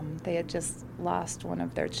 they had just lost one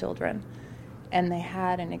of their children. And they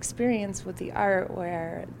had an experience with the art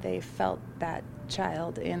where they felt that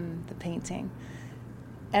child in the painting.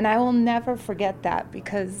 And I will never forget that,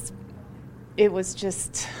 because it was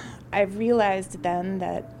just, I realized then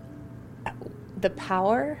that the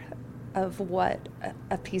power of what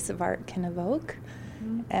a piece of art can evoke.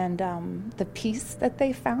 And the peace that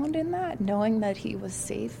they found in that, knowing that he was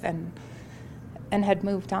safe and had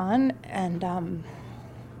moved on. And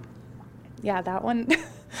yeah, that one,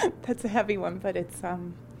 that's a heavy one, but it's that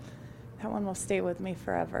one will stay with me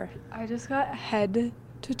forever. I just got head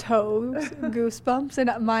to toes goosebumps,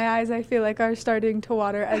 and my eyes, I feel like, are starting to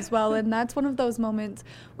water as well. And that's one of those moments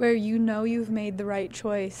where you know you've made the right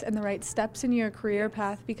choice and the right steps in your career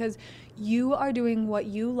path, because you are doing what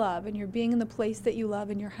you love and you're being in the place that you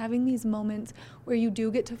love, and you're having these moments where you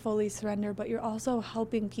do get to fully surrender, but you're also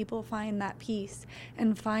helping people find that peace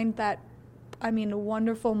and find that,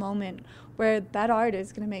 wonderful moment where that art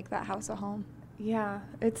is going to make that house a home. Yeah,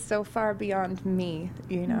 it's so far beyond me,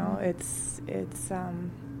 you know. It's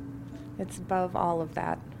above all of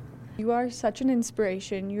that. You are such an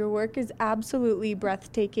inspiration. Your work is absolutely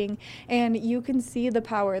breathtaking, and you can see the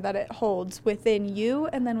power that it holds within you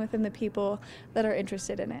and then within the people that are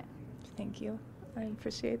interested in it. Thank you. I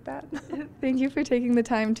appreciate that. Thank you for taking the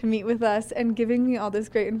time to meet with us and giving me all this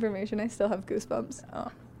great information. I still have goosebumps.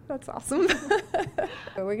 Oh, that's awesome.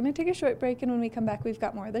 We're going to take a short break, and when we come back, we've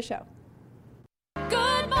got more of the show.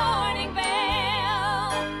 Good morning, Vale.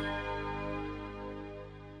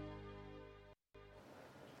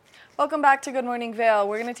 Welcome back to Good Morning Vale.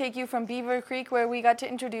 We're going to take you from Beaver Creek, where we got to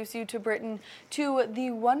introduce you to Britain, to the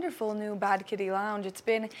wonderful new Bad Kitty Lounge. It's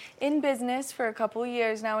been in business for a couple of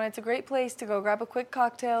years now, and it's a great place to go grab a quick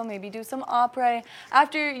cocktail, maybe do some après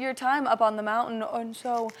after your time up on the mountain. And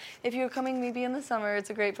so if you're coming maybe in the summer, it's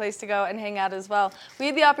a great place to go and hang out as well. We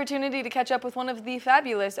had the opportunity to catch up with one of the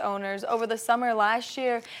fabulous owners over the summer last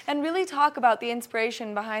year and really talk about the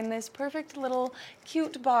inspiration behind this perfect little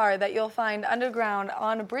cute bar that you'll find underground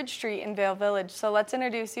on Bridge Street in Vale Village. So let's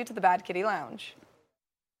introduce you to the Bad Kitty Lounge.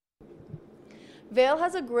 Vale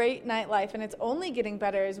has a great nightlife, and it's only getting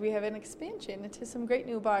better as we have an expansion into some great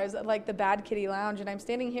new bars like the Bad Kitty Lounge. And I'm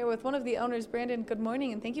standing here with one of the owners, Brandon. Good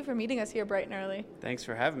morning, and thank you for meeting us here bright and early. Thanks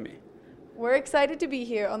for having me. We're excited to be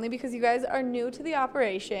here only because you guys are new to the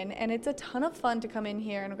operation, and it's a ton of fun to come in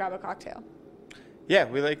here and grab a cocktail. Yeah,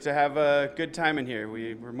 we like to have a good time in here.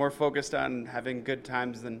 We're more focused on having good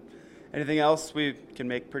times than anything else. We can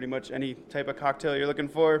make pretty much any type of cocktail you're looking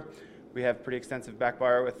for. We have pretty extensive back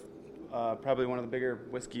bar with probably one of the bigger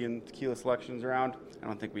whiskey and tequila selections around. I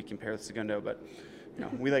don't think we compare with Segundo, but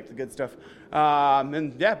we like the good stuff.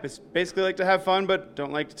 And yeah, basically like to have fun, but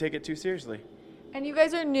don't like to take it too seriously. And you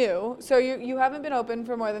guys are new, so you haven't been open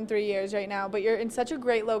for more than 3 years right now, but you're in such a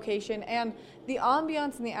great location, and the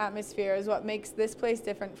ambiance and the atmosphere is what makes this place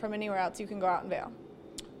different from anywhere else you can go out in Vale.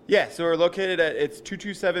 Yeah, so we're located at, it's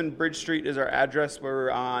 227 Bridge Street is our address.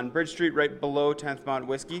 We're on Bridge Street right below 10th Mont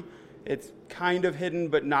Whiskey. It's kind of hidden,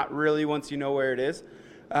 but not really once you know where it is.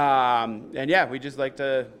 And yeah, we just like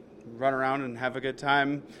to run around and have a good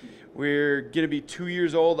time. We're going to be 2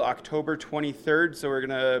 years old October 23rd, so we're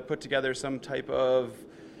going to put together some type of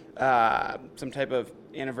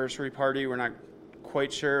anniversary party. We're not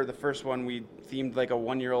quite sure. The first one we themed like a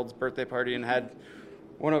 1-year-old's birthday party and had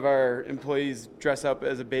one of our employees dress up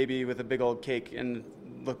as a baby with a big old cake and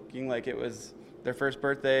looking like it was their first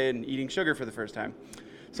birthday and eating sugar for the first time.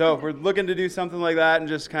 So we're looking to do something like that and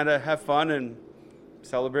just kind of have fun and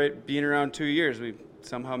celebrate being around 2 years. We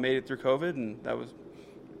somehow made it through COVID, and that was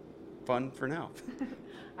fun for now.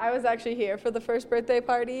 I was actually here for the first birthday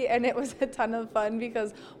party, and it was a ton of fun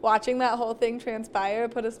because watching that whole thing transpire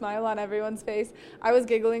put a smile on everyone's face. I was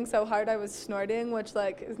giggling so hard I was snorting, which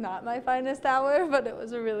is not my finest hour, but it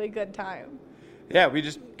was a really good time. Yeah, we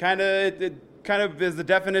just it kind of is the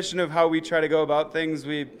definition of how we try to go about things.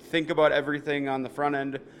 We think about everything on the front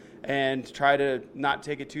end and try to not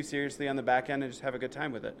take it too seriously on the back end and just have a good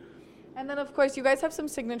time with it. And then, of course, you guys have some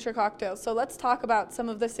signature cocktails. So let's talk about some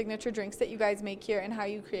of the signature drinks that you guys make here and how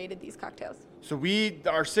you created these cocktails. So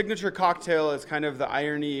our signature cocktail is kind of the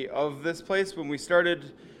irony of this place. When we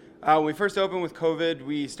started, when we first opened with COVID,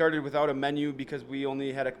 we started without a menu because we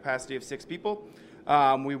only had a capacity of 6 people.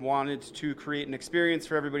 We wanted to create an experience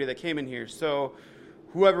for everybody that came in here. So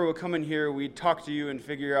whoever would come in here, we'd talk to you and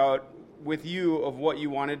figure out with you of what you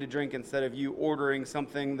wanted to drink instead of you ordering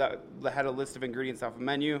something that had a list of ingredients off a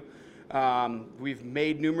menu. We've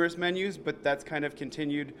made numerous menus, but that's kind of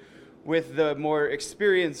continued with the more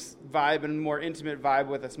experienced vibe and more intimate vibe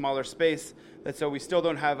with a smaller space. That so we still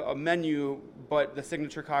don't have a menu, but the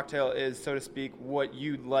signature cocktail is, so to speak, what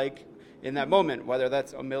you'd like in that moment, whether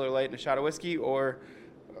that's a Miller Lite and a shot of whiskey or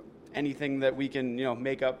anything that we can,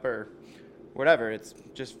 make up or whatever. It's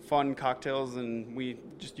just fun cocktails, and we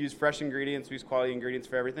just use fresh ingredients, we use quality ingredients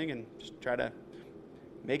for everything, and just try to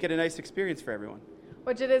make it a nice experience for everyone.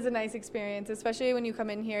 Which it is a nice experience, especially when you come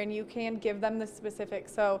in here and you can give them the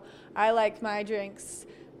specifics. So I like my drinks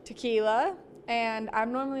tequila, and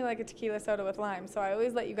I'm normally like a tequila soda with lime. So I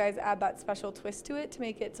always let you guys add that special twist to it to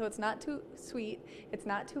make it so it's not too sweet, it's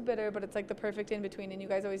not too bitter, but it's like the perfect in between, and you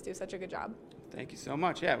guys always do such a good job. Thank you so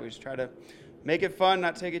much. Yeah, we just try to make it fun,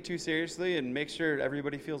 not take it too seriously, and make sure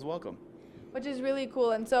everybody feels welcome. Which is really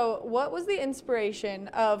cool. And so what was the inspiration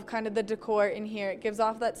of kind of the decor in here? It gives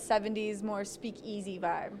off that 70s more speakeasy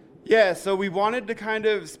vibe. Yeah, so we wanted to kind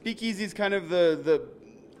of, speakeasy is kind of the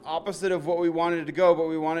opposite of what we wanted it to go, but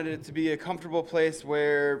we wanted it to be a comfortable place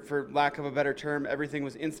where, for lack of a better term, everything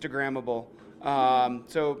was Instagrammable.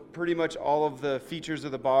 So pretty much all of the features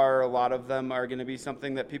of the bar, a lot of them are going to be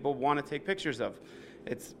something that people want to take pictures of.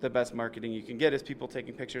 It's the best marketing you can get is people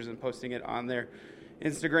taking pictures and posting it on their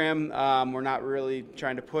Instagram. We're not really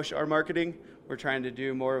trying to push our marketing. We're trying to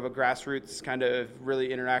do more of a grassroots kind of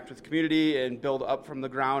really interact with the community and build up from the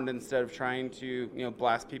ground instead of trying to,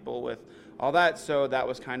 blast people with all that. So that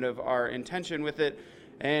was kind of our intention with it.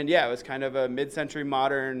 And yeah, it was kind of a mid-century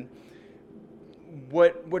modern,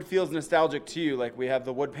 what feels nostalgic to you. Like we have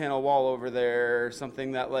the wood panel wall over there,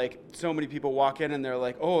 something that like so many people walk in and they're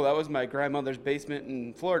like, oh, that was my grandmother's basement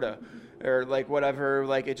in Florida. Or like whatever,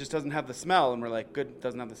 like it just doesn't have the smell. And we're like, good, it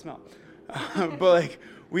doesn't have the smell. But like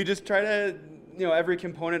we just try to, every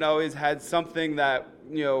component always had something that,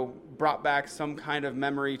 brought back some kind of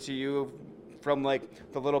memory to you from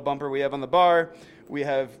like the little bumper we have on the bar. We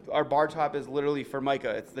have, our bar top is literally Formica.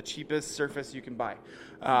 It's the cheapest surface you can buy.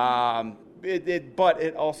 But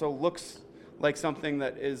it also looks like something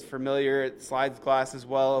that is familiar. It slides glass as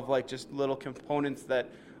well of like just little components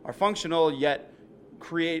that are functional yet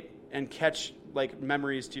create and catch like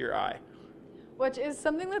memories to your eye. Which is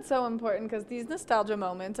something that's so important because these nostalgia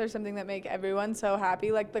moments are something that make everyone so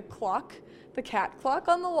happy. Like the clock, the cat clock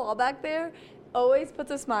on the wall back there always puts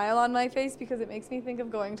a smile on my face because it makes me think of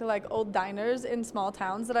going to like old diners in small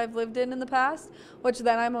towns that I've lived in the past, which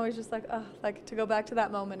then I'm always just like, oh, like to go back to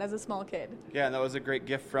that moment as a small kid. Yeah, and that was a great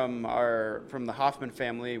gift from the Hoffman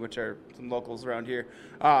family, which are some locals around here,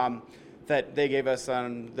 that they gave us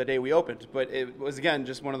on the day we opened. But it was, again,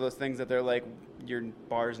 just one of those things that they're like, your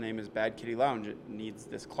bar's name is Bad Kitty Lounge. It needs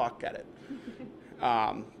this clock at it.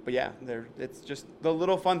 But yeah, it's just the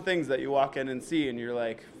little fun things that you walk in and see, and you're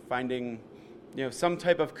like finding, some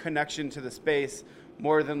type of connection to the space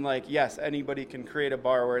more than like, yes, anybody can create a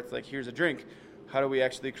bar where it's like, here's a drink. How do we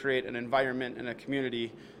actually create an environment and a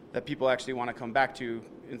community that people actually want to come back to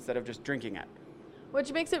instead of just drinking at?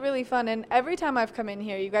 Which makes it really fun. And every time I've come in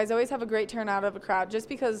here, you guys always have a great turnout of a crowd just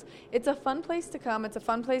because it's a fun place to come. It's a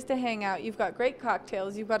fun place to hang out. You've got great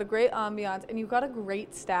cocktails. You've got a great ambiance. And you've got a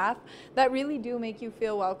great staff that really do make you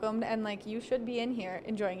feel welcomed and like you should be in here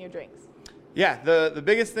enjoying your drinks. Yeah, the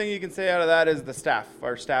biggest thing you can say out of that is the staff.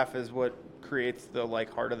 Our staff is what creates the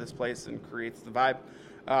like heart of this place and creates the vibe.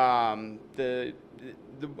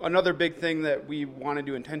 Another big thing that we wanted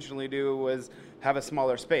to intentionally do was have a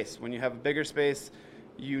smaller space. When you have a bigger space,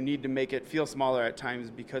 you need to make it feel smaller at times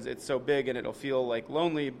because it's so big and it'll feel like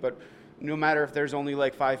lonely, but no matter if there's only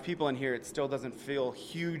like 5 people in here, it still doesn't feel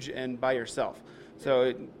huge and by yourself.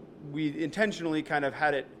 So we intentionally kind of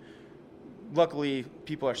had it, luckily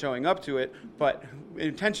people are showing up to it, but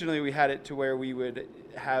intentionally we had it to where we would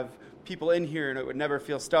have people in here and it would never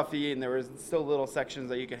feel stuffy, and there was still little sections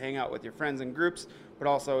that you could hang out with your friends in groups, but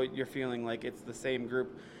also you're feeling like it's the same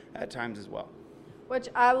group at times as well. Which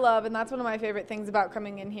I love, and that's one of my favorite things about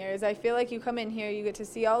coming in here is I feel like you come in here, you get to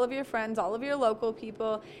see all of your friends, all of your local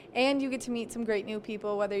people, and you get to meet some great new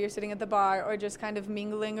people, whether you're sitting at the bar or just kind of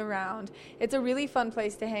mingling around. It's a really fun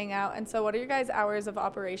place to hang out. And so what are your guys' hours of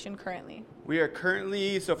operation currently? We are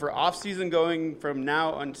currently, so for off-season going from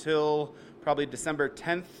now until probably December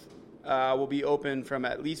 10th, we'll be open from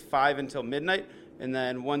at least 5 until midnight. And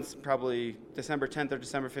then once probably December 10th or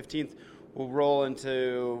December 15th, we'll roll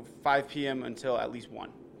into 5 p.m. until at least 1.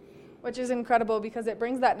 Which is incredible because it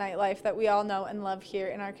brings that nightlife that we all know and love here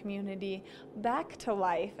in our community back to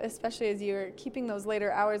life, especially as you're keeping those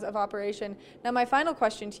later hours of operation. Now, my final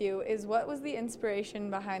question to you is, what was the inspiration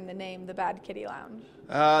behind the name, the Bad Kitty Lounge?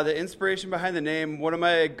 The inspiration behind the name, one of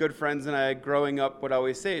my good friends and I growing up would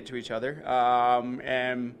always say it to each other.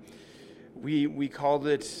 And we called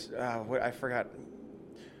it, I forgot.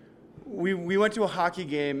 we went to a hockey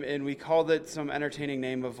game and we called it some entertaining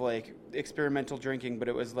name of like experimental drinking, but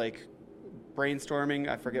it was like brainstorming.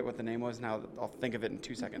 I forget what the name was now. I'll think of it in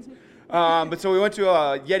 2 seconds. But so we went to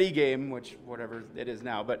a Yeti game, which whatever it is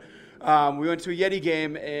now, but we went to a Yeti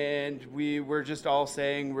game and we were just all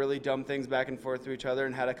saying really dumb things back and forth to each other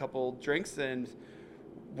and had a couple drinks. And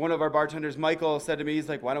one of our bartenders, Michael, said to me, he's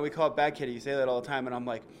like, "Why don't we call it Bad Kitty? You say that all the time." And I'm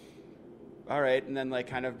like, all right. And then like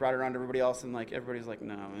kind of brought it around to everybody else and like everybody's like,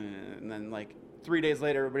 no. And then like 3 days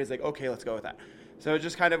later, everybody's like, okay, let's go with that. So it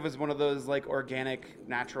just kind of was one of those like organic,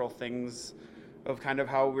 natural things of kind of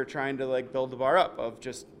how we're trying to like build the bar up, of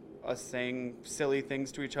just us saying silly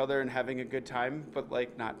things to each other and having a good time, but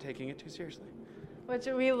like not taking it too seriously. Which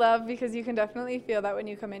we love, because you can definitely feel that when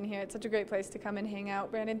you come in here. It's such a great place to come and hang out.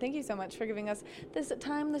 Brandon, thank you so much for giving us this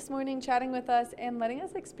time this morning, chatting with us and letting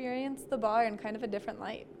us experience the bar in kind of a different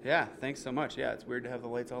light. Yeah, thanks so much. Yeah, it's weird to have the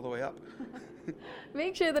lights all the way up.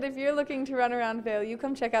 Make sure that if you're looking to run around Vail, you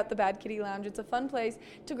come check out the Bad Kitty Lounge. It's a fun place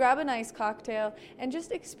to grab a nice cocktail and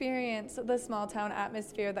just experience the small town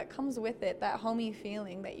atmosphere that comes with it, that homey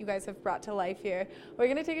feeling that you guys have brought to life here. We're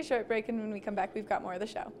going to take a short break, and when we come back, we've got more of the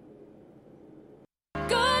show.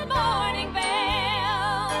 Good morning, Vail.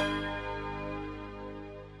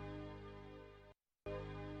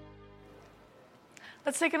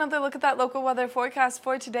 Let's take another look at that local weather forecast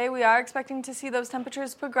for today. We are expecting to see those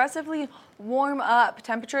temperatures progressively warm up.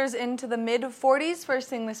 Temperatures into the mid-40s first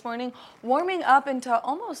thing this morning, warming up into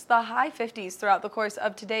almost the high 50s throughout the course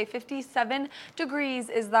of today. 57 degrees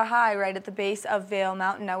is the high right at the base of Vail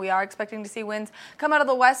Mountain. Now we are expecting to see winds come out of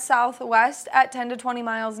the west-southwest at 10 to 20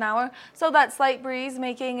 miles an hour. So that slight breeze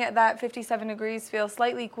making that 57 degrees feel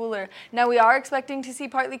slightly cooler. Now we are expecting to see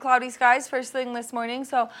partly cloudy skies first thing this morning.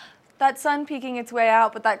 So that sun peeking its way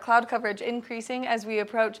out, but that cloud coverage increasing as we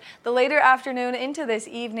approach the later afternoon into this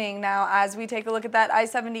evening. Now, as we take a look at that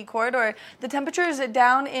I-70 corridor, the temperatures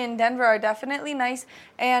down in Denver are definitely nice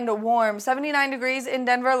and warm. 79 degrees in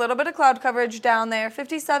Denver, a little bit of cloud coverage down there.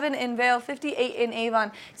 57 in Vail, 58 in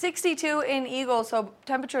Avon, 62 in Eagle. So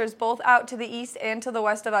temperatures both out to the east and to the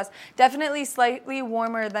west of us. Definitely slightly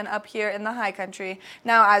warmer than up here in the high country.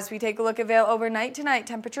 Now, as we take a look at Vail overnight tonight,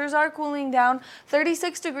 temperatures are cooling down.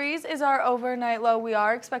 36 degrees is our overnight low. We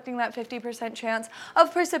are expecting that 50% chance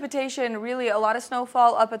of precipitation. Really a lot of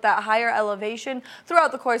snowfall up at that higher elevation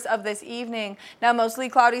throughout the course of this evening. Now mostly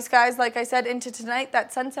cloudy skies, like I said, into tonight.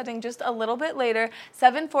 That sun setting just a little bit later.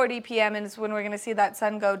 7:40 p.m. is when we're going to see that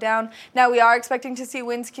sun go down. Now we are expecting to see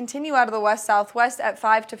winds continue out of the west-southwest at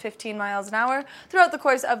 5 to 15 miles an hour throughout the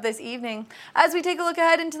course of this evening. As we take a look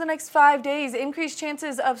ahead into the next 5 days, increased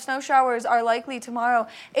chances of snow showers are likely tomorrow.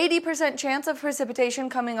 80% chance of precipitation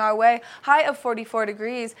coming our way. High of 44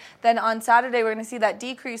 degrees. Then on Saturday, we're going to see that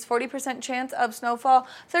decrease. 40% chance of snowfall.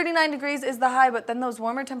 39 degrees is the high, but then those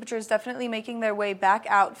warmer temperatures definitely making their way back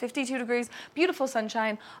out. 52 degrees, beautiful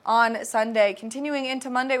sunshine on Sunday. Continuing into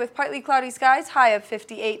Monday with partly cloudy skies, high of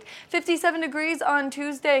 58. 57 degrees on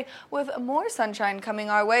Tuesday with more sunshine coming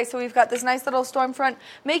our way. So we've got this nice little storm front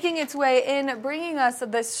making its way in, bringing us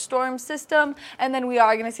this storm system, and then we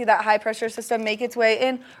are going to see that high pressure system make its way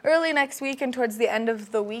in early next week and towards the end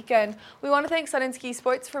of the weekend. We want to thank Sun and Ski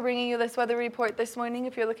Sports for bringing you this weather report this morning.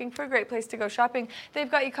 If you're looking for a great place to go shopping, they've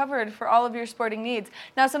got you covered for all of your sporting needs.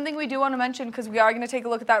 Now, something we do want to mention, because we are going to take a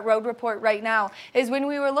look at that road report right now, is when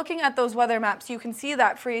we were looking at those weather maps, you can see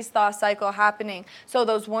that freeze-thaw cycle happening. So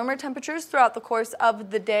those warmer temperatures throughout the course of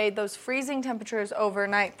the day, those freezing temperatures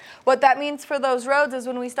overnight. What that means for those roads is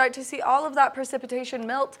when we start to see all of that precipitation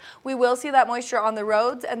melt, we will see that moisture on the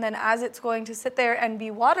roads, and then as it's going to sit there and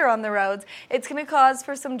be water on the roads, it's going to cause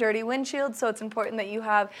for some dirty windshields. So it's important that you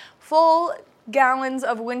have full gallons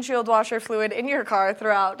of windshield washer fluid in your car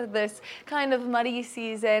throughout this kind of muddy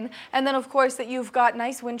season. And then, of course, that you've got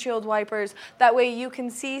nice windshield wipers. That way you can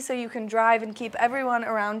see so you can drive and keep everyone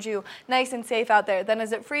around you nice and safe out there. Then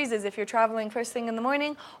as it freezes, if you're traveling first thing in the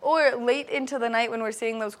morning or late into the night when we're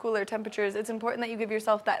seeing those cooler temperatures, it's important that you give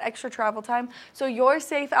yourself that extra travel time so you're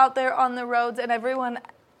safe out there on the roads and everyone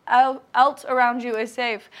else around you is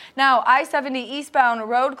safe. Now, I-70 eastbound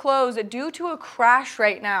road closed due to a crash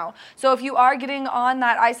right now. So if you are getting on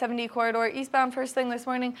that I-70 corridor eastbound first thing this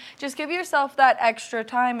morning, just give yourself that extra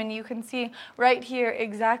time, and you can see right here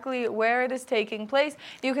exactly where it is taking place.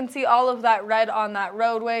 You can see all of that red on that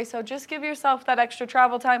roadway, so just give yourself that extra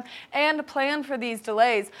travel time and plan for these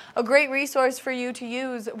delays. A great resource for you to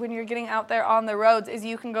use when you're getting out there on the roads is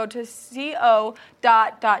you can go to co.gov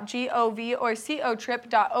or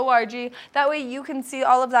cotrip.org TVATS.org. That way you can see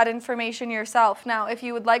all of that information yourself. Now, if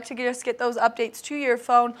you would like to just get those updates to your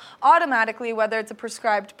phone automatically, whether it's a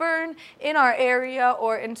prescribed burn in our area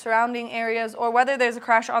or in surrounding areas, or whether there's a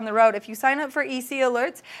crash on the road, if you sign up for EC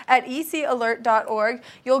Alerts at ecalert.org,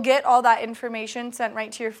 you'll get all that information sent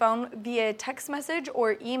right to your phone via text message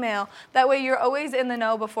or email. That way you're always in the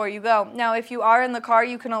know before you go. Now, if you are in the car,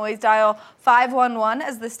 you can always dial 511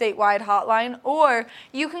 as the statewide hotline, or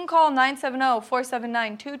you can call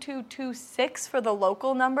 970-479-2226 for the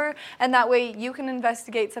local number, and that way you can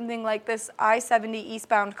investigate something like this I-70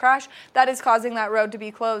 eastbound crash that is causing that road to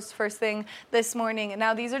be closed first thing this morning. And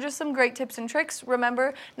now these are just some great tips and tricks.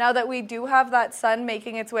 Remember, now that we do have that sun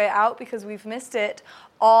making its way out because we've missed it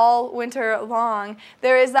all winter long,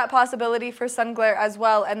 there is that possibility for sun glare as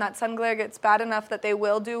well, and that sun glare gets bad enough that they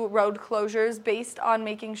will do road closures based on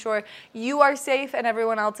making sure you are safe and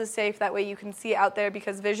everyone else is safe. That way you can see out there,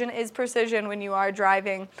 because vision is precision when you are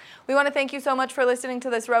driving. We want to thank you so much for listening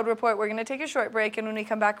to this road report. We're going to take a short break, and when we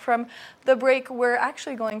come back from the break, we're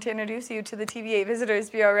actually going to introduce you to the TVA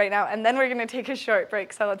Visitors Bureau right now, and then we're going to take a short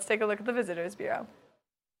break. So let's take a look at the Visitors Bureau.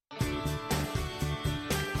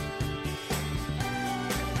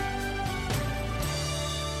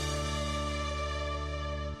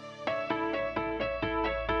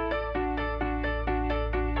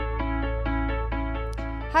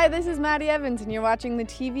 Hi, this is Maddie Evans, and you're watching the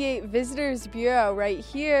TVA Visitors Bureau. Right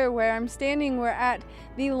here where I'm standing, we're at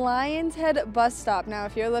the Lions Head bus stop. Now,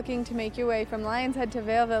 if you're looking to make your way from Lions Head to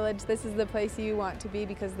Vale Village, this is the place you want to be,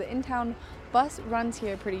 because the in-town bus runs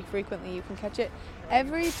here pretty frequently. You can catch it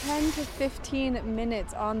every 10 to 15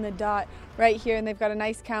 minutes on the dot right here, and they've got a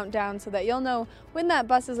nice countdown so that you'll know when that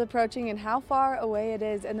bus is approaching and how far away it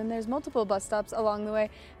is. And then there's multiple bus stops along the way,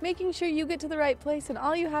 making sure you get to the right place. And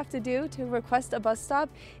all you have to do to request a bus stop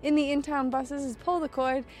in the in-town buses is pull the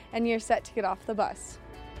cord and you're set to get off the bus.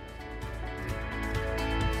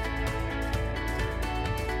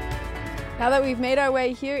 Now that we've made our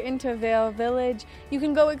way here into Vale Village, you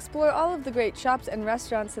can go explore all of the great shops and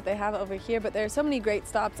restaurants that they have over here, but there are so many great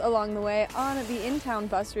stops along the way on the in-town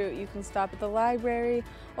bus route. You can stop at the library,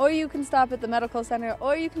 or you can stop at the medical center,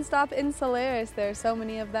 or you can stop in Solaris. There are so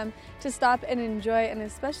many of them to stop and enjoy, and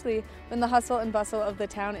especially when the hustle and bustle of the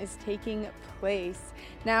town is taking place.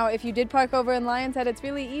 Now, if you did park over in Lions Head, it's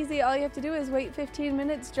really easy. All you have to do is wait 15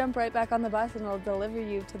 minutes, jump right back on the bus, and it'll deliver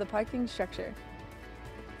you to the parking structure.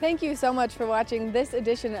 Thank you so much for watching this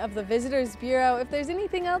edition of the Visitors Bureau. If there's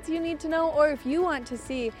anything else you need to know, or if you want to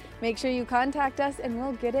see, make sure you contact us and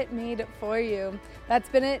we'll get it made for you. That's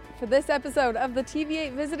been it for this episode of the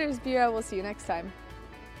TVA Visitors Bureau. We'll see you next time.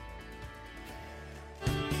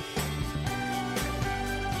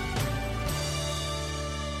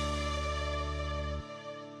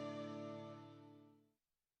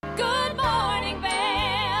 Good morning, Vale.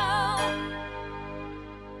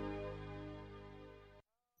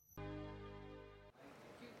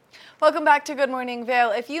 Welcome back to Good Morning Vale.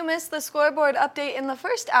 If you missed the scoreboard update in the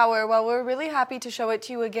first hour, well, we're really happy to show it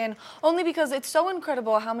to you again, only because it's so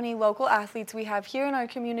incredible how many local athletes we have here in our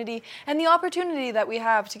community, and the opportunity that we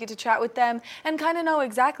have to get to chat with them and kind of know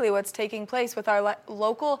exactly what's taking place with our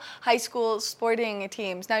local high school sporting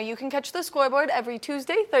teams. Now, you can catch the scoreboard every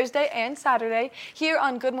Tuesday, Thursday, and Saturday here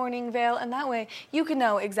on Good Morning Vale, and that way you can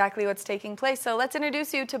know exactly what's taking place. So let's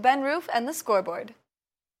introduce you to Ben Roof and the scoreboard.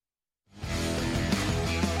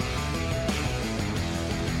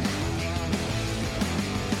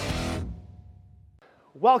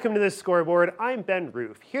 Welcome to the scoreboard. I'm Ben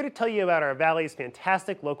Roof, here to tell you about our Valley's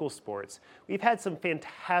fantastic local sports. We've had some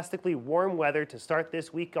fantastically warm weather to start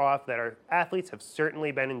this week off that our athletes have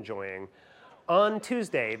certainly been enjoying. On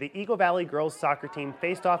Tuesday, the Eagle Valley girls soccer team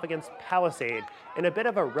faced off against Palisade in a bit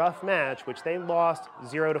of a rough match, which they lost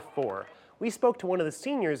 0-4. We spoke to one of the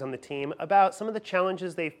seniors on the team about some of the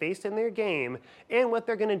challenges they faced in their game and what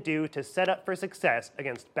they're going to do to set up for success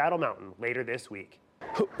against Battle Mountain later this week.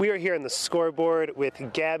 We are here on the scoreboard with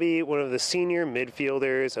Gabby, one of the senior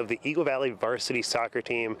midfielders of the Eagle Valley varsity soccer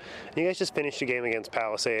team. You guys just finished your game against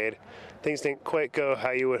Palisade. Things didn't quite go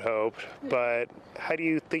how you would hope, but how do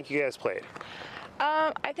you think you guys played?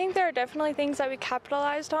 I think there are definitely things that we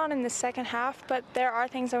capitalized on in the second half, but there are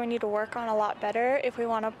things that we need to work on a lot better if we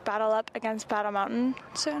want to battle up against Battle Mountain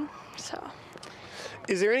soon.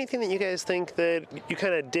 Is there anything that you guys think that you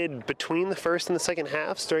kind of did between the first and the second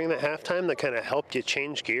halves during that halftime that kind of helped you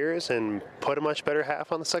change gears and put a much better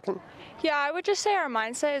half on the second? Yeah, I would just say our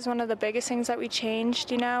mindset is one of the biggest things that we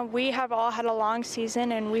changed. You know, we have all had a long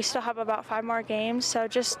season and we still have about 5 more games, so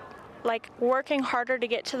just like working harder to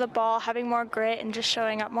get to the ball, having more grit, and just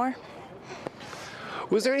showing up more.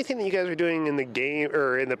 Was there anything that you guys were doing in the game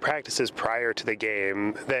or in the practices prior to the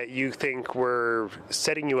game that you think were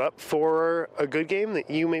setting you up for a good game that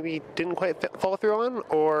you maybe didn't quite follow through on,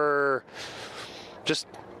 or just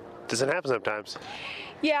doesn't happen sometimes?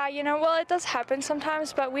 Yeah, well, it does happen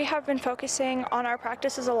sometimes, but we have been focusing on our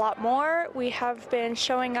practices a lot more. We have been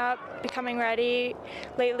showing up, becoming ready.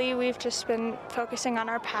 Lately, we've just been focusing on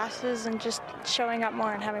our passes and just showing up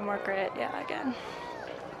more and having more grit, again.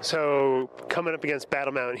 So coming up against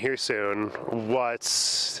Battle Mountain here soon,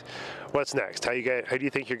 what's next? How do you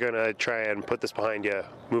think you're going to try and put this behind you,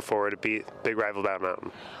 move forward to beat big rival Battle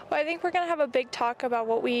Mountain? Well, I think we're going to have a big talk about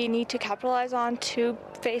what we need to capitalize on to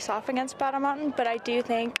face off against Battle Mountain, but I do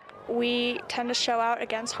think we tend to show out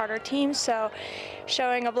against harder teams, so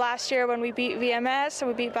showing of last year when we beat VMS and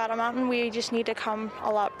we beat Battle Mountain, we just need to come a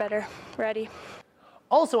lot better ready.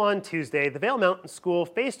 Also on Tuesday, the Vail Mountain School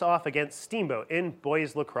faced off against Steamboat in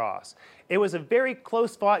boys lacrosse. It was a very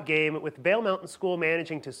close-fought game, with Vail Mountain School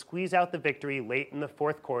managing to squeeze out the victory late in the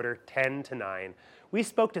fourth quarter, 10-9. We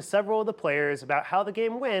spoke to several of the players about how the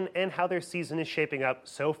game went and how their season is shaping up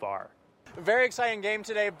so far. Very exciting game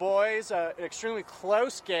today, boys. An extremely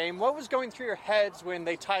close game. What was going through your heads when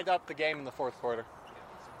they tied up the game in the fourth quarter?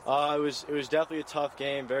 It was definitely a tough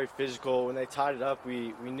game, very physical. When they tied it up,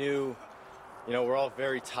 we knew, we're all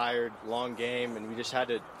very tired, long game, and we just had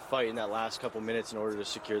to fight in that last couple minutes in order to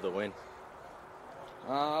secure the win.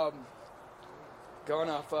 Going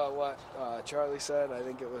off what Charlie said, I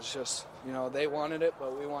think it was just, they wanted it,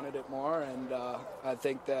 but we wanted it more, and I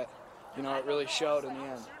think that, it really showed in the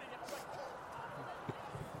end.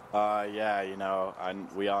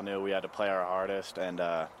 We all knew we had to play our hardest, and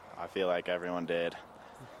I feel like everyone did.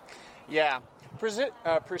 Yeah.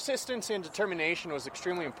 Persistence and determination was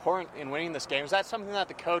extremely important in winning this game. Is that something that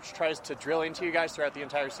the coach tries to drill into you guys throughout the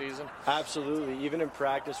entire season? Absolutely. Even in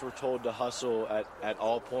practice, we're told to hustle at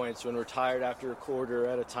all points. When we're tired after a quarter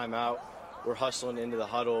at a timeout, we're hustling into the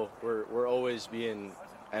huddle. We're always being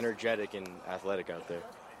energetic and athletic out there.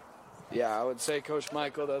 Yeah, I would say Coach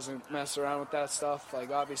Michael doesn't mess around with that stuff.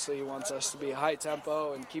 Obviously, he wants us to be high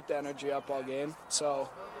tempo and keep the energy up all game. So,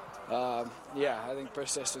 I think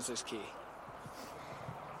persistence is key.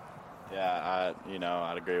 Yeah,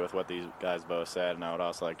 I'd agree with what these guys both said, and I would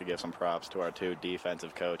also like to give some props to our two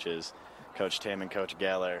defensive coaches, Coach Tim and Coach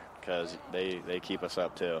Geller, because they keep us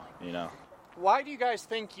up too, Why do you guys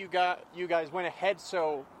think you guys went ahead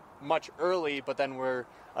so much early, but then were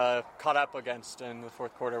caught up against in the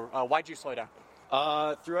fourth quarter? Why'd you slow down?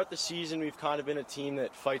 Throughout the season, we've kind of been a team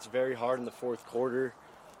that fights very hard in the fourth quarter.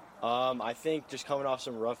 I think just coming off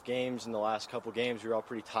some rough games in the last couple games, we were all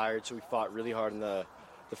pretty tired, so we fought really hard in the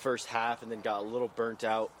first half and then got a little burnt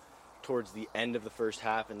out towards the end of the first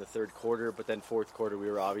half in the third quarter, but then fourth quarter we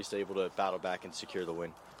were obviously able to battle back and secure the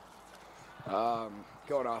win.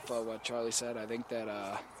 Going off of what Charlie said, I think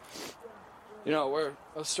that, we're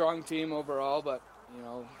a strong team overall, but,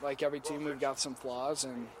 like every team, we've got some flaws,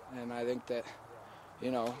 and I think that,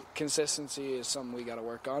 consistency is something we got to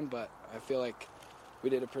work on, but I feel like we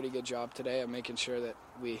did a pretty good job today of making sure that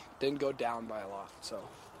we didn't go down by a lot, so.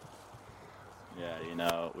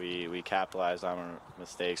 Yeah, we capitalized on our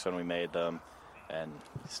mistakes when we made them and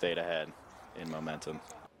stayed ahead in momentum.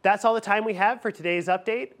 That's all the time we have for today's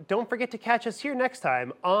update. Don't forget to catch us here next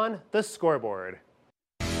time on The Scoreboard.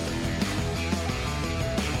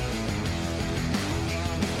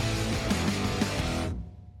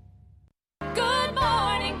 Good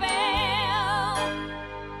morning, Vail.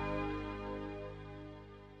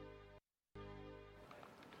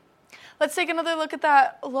 Let's take another look at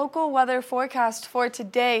that local weather forecast for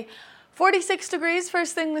today. 46 degrees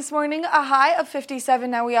first thing this morning, a high of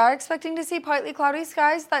 57. Now we are expecting to see partly cloudy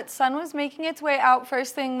skies. That sun was making its way out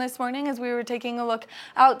first thing this morning as we were taking a look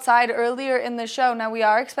outside earlier in the show. Now we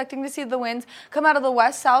are expecting to see the winds come out of the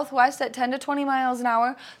west-southwest at 10 to 20 miles an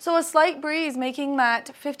hour. So a slight breeze making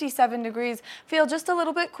that 57 degrees feel just a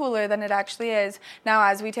little bit cooler than it actually is. Now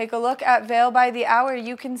as we take a look at Vail by the hour,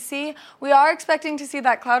 you can see we are expecting to see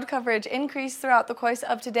that cloud coverage increase throughout the course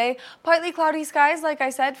of today. Partly cloudy skies, like I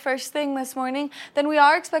said, first thing this morning. Then we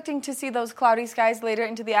are expecting to see those cloudy skies later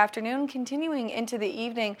into the afternoon, continuing into the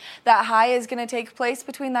evening. That high is going to take place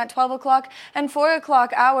between that 12 o'clock and 4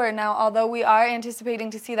 o'clock hour. Now, although we are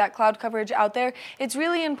anticipating to see that cloud coverage out there, it's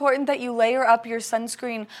really important that you layer up your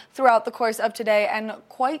sunscreen throughout the course of today and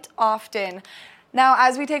quite often. Now,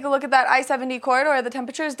 as we take a look at that I-70 corridor, the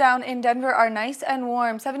temperatures down in Denver are nice and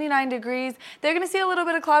warm, 79 degrees. They're going to see a little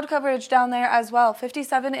bit of cloud coverage down there as well,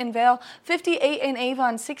 57 in Vail, 58 in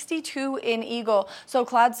Avon, 62 in Eagle. So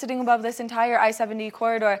clouds sitting above this entire I-70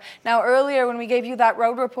 corridor. Now, earlier when we gave you that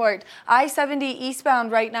road report, I-70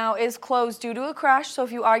 eastbound right now is closed due to a crash. So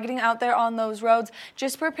if you are getting out there on those roads,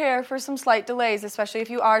 just prepare for some slight delays, especially if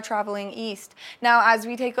you are traveling east. Now, as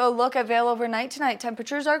we take a look at Vail overnight tonight,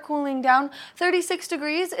 temperatures are cooling down. 36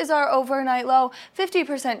 degrees is our overnight low.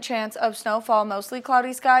 50% chance of snowfall. Mostly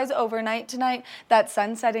cloudy skies overnight tonight. That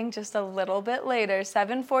sun setting just a little bit later.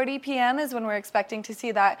 7:40 p.m. is when we're expecting to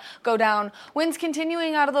see that go down. Winds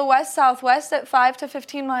continuing out of the west-southwest at 5 to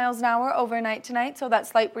 15 miles an hour overnight tonight, so that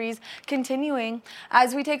slight breeze continuing.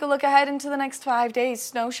 As we take a look ahead into the next 5 days,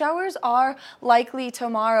 snow showers are likely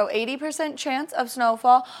tomorrow. 80% chance of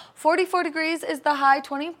snowfall. 44 degrees is the high.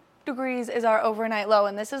 20 degrees is our overnight low,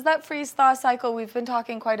 and this is that freeze-thaw cycle we've been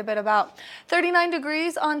talking quite a bit about. 39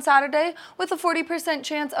 degrees on Saturday with a 40%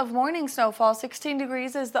 chance of morning snowfall. 16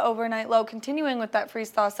 degrees is the overnight low, continuing with that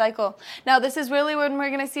freeze-thaw cycle. Now, this is really when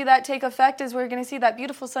we're going to see that take effect, is we're going to see that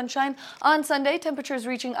beautiful sunshine on Sunday. Temperatures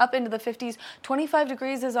reaching up into the 50s. 25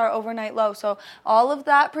 degrees is our overnight low, so all of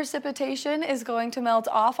that precipitation is going to melt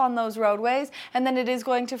off on those roadways, and then it is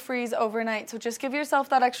going to freeze overnight. So just give yourself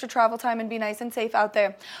that extra travel time and be nice and safe out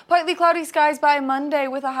there. Partly cloudy skies by Monday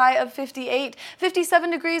with a high of 58.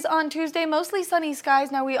 57 degrees on Tuesday, mostly sunny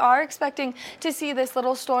skies. Now we are expecting to see this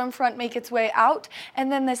little storm front make its way out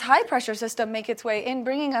and then this high pressure system make its way in,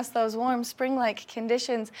 bringing us those warm spring-like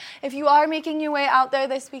conditions. If you are making your way out there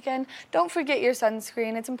this weekend, don't forget your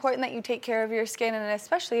sunscreen. It's important that you take care of your skin, and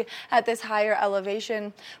especially at this higher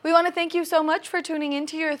elevation. We want to thank you so much for tuning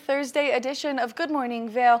into your Thursday edition of Good Morning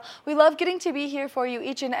Vail. We love getting to be here for you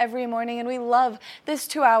each and every morning, and we love this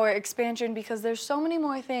 2-hour expansion because there's so many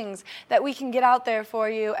more things that we can get out there for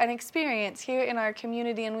you and experience here in our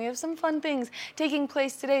community, and we have some fun things taking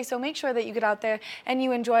place today, so make sure that you get out there and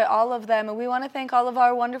you enjoy all of them. And we want to thank all of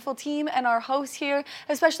our wonderful team and our hosts here,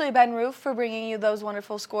 especially Ben Roof, for bringing you those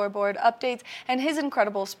wonderful scoreboard updates and his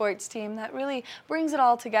incredible sports team that really brings it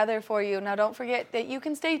all together for you. Now, don't forget that you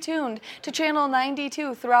can stay tuned to Channel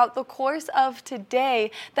 92 throughout the course of today.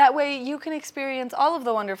 That way you can experience all of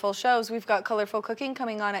the wonderful shows. We've got Colorful Cooking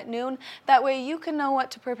coming on at noon. That way you can know what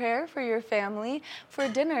to prepare for your family for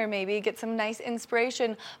dinner, maybe get some nice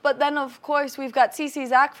inspiration. But then, of course, we've got CC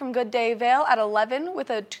Zach from Good Day Vail at 11 with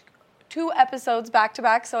a 2 episodes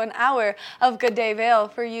back-to-back, so an hour of Good Day Vail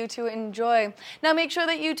for you to enjoy. Now make sure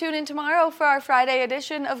that you tune in tomorrow for our Friday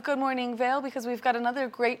edition of Good Morning Vail, because we've got another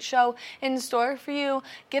great show in store for you.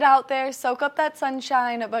 Get out there, soak up that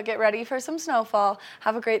sunshine, but get ready for some snowfall.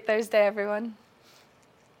 Have a great Thursday, everyone.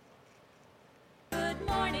 Good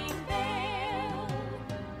morning, Vail.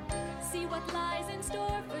 See what lies in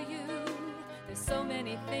store for you. There's so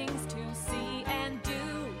many things to see and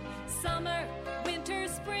do. Summer, winter,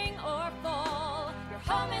 spring, or fall. You're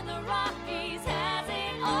home in the Rock